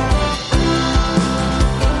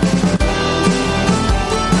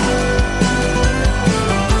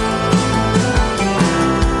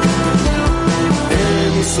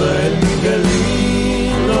 ישראל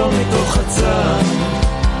מגלים לא מתוך הצד,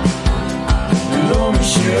 לא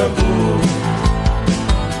משעבוד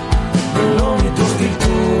ולא מתוך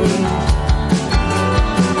טלטול.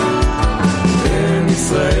 אין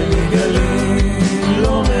ישראל מגלים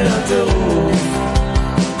לא מהטירוף,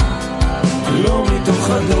 לא מתוך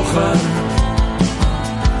הדוחק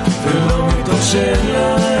ולא מתוך שאין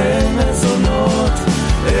להם מזונות,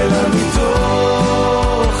 אלא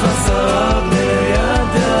מתוך חסר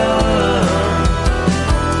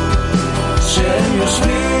שהם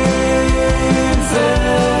יושבים זה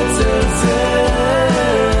אצל זה,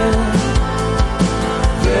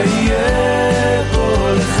 ויהיה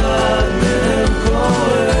כל אחד מהם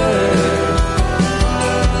כואב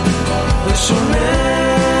ושונה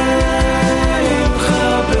עם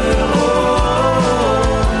חברו,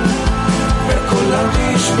 וקולם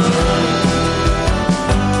נשמע,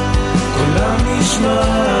 קולם נשמע,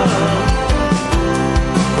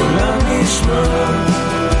 קולם נשמע,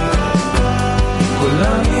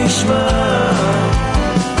 קולם נשמע.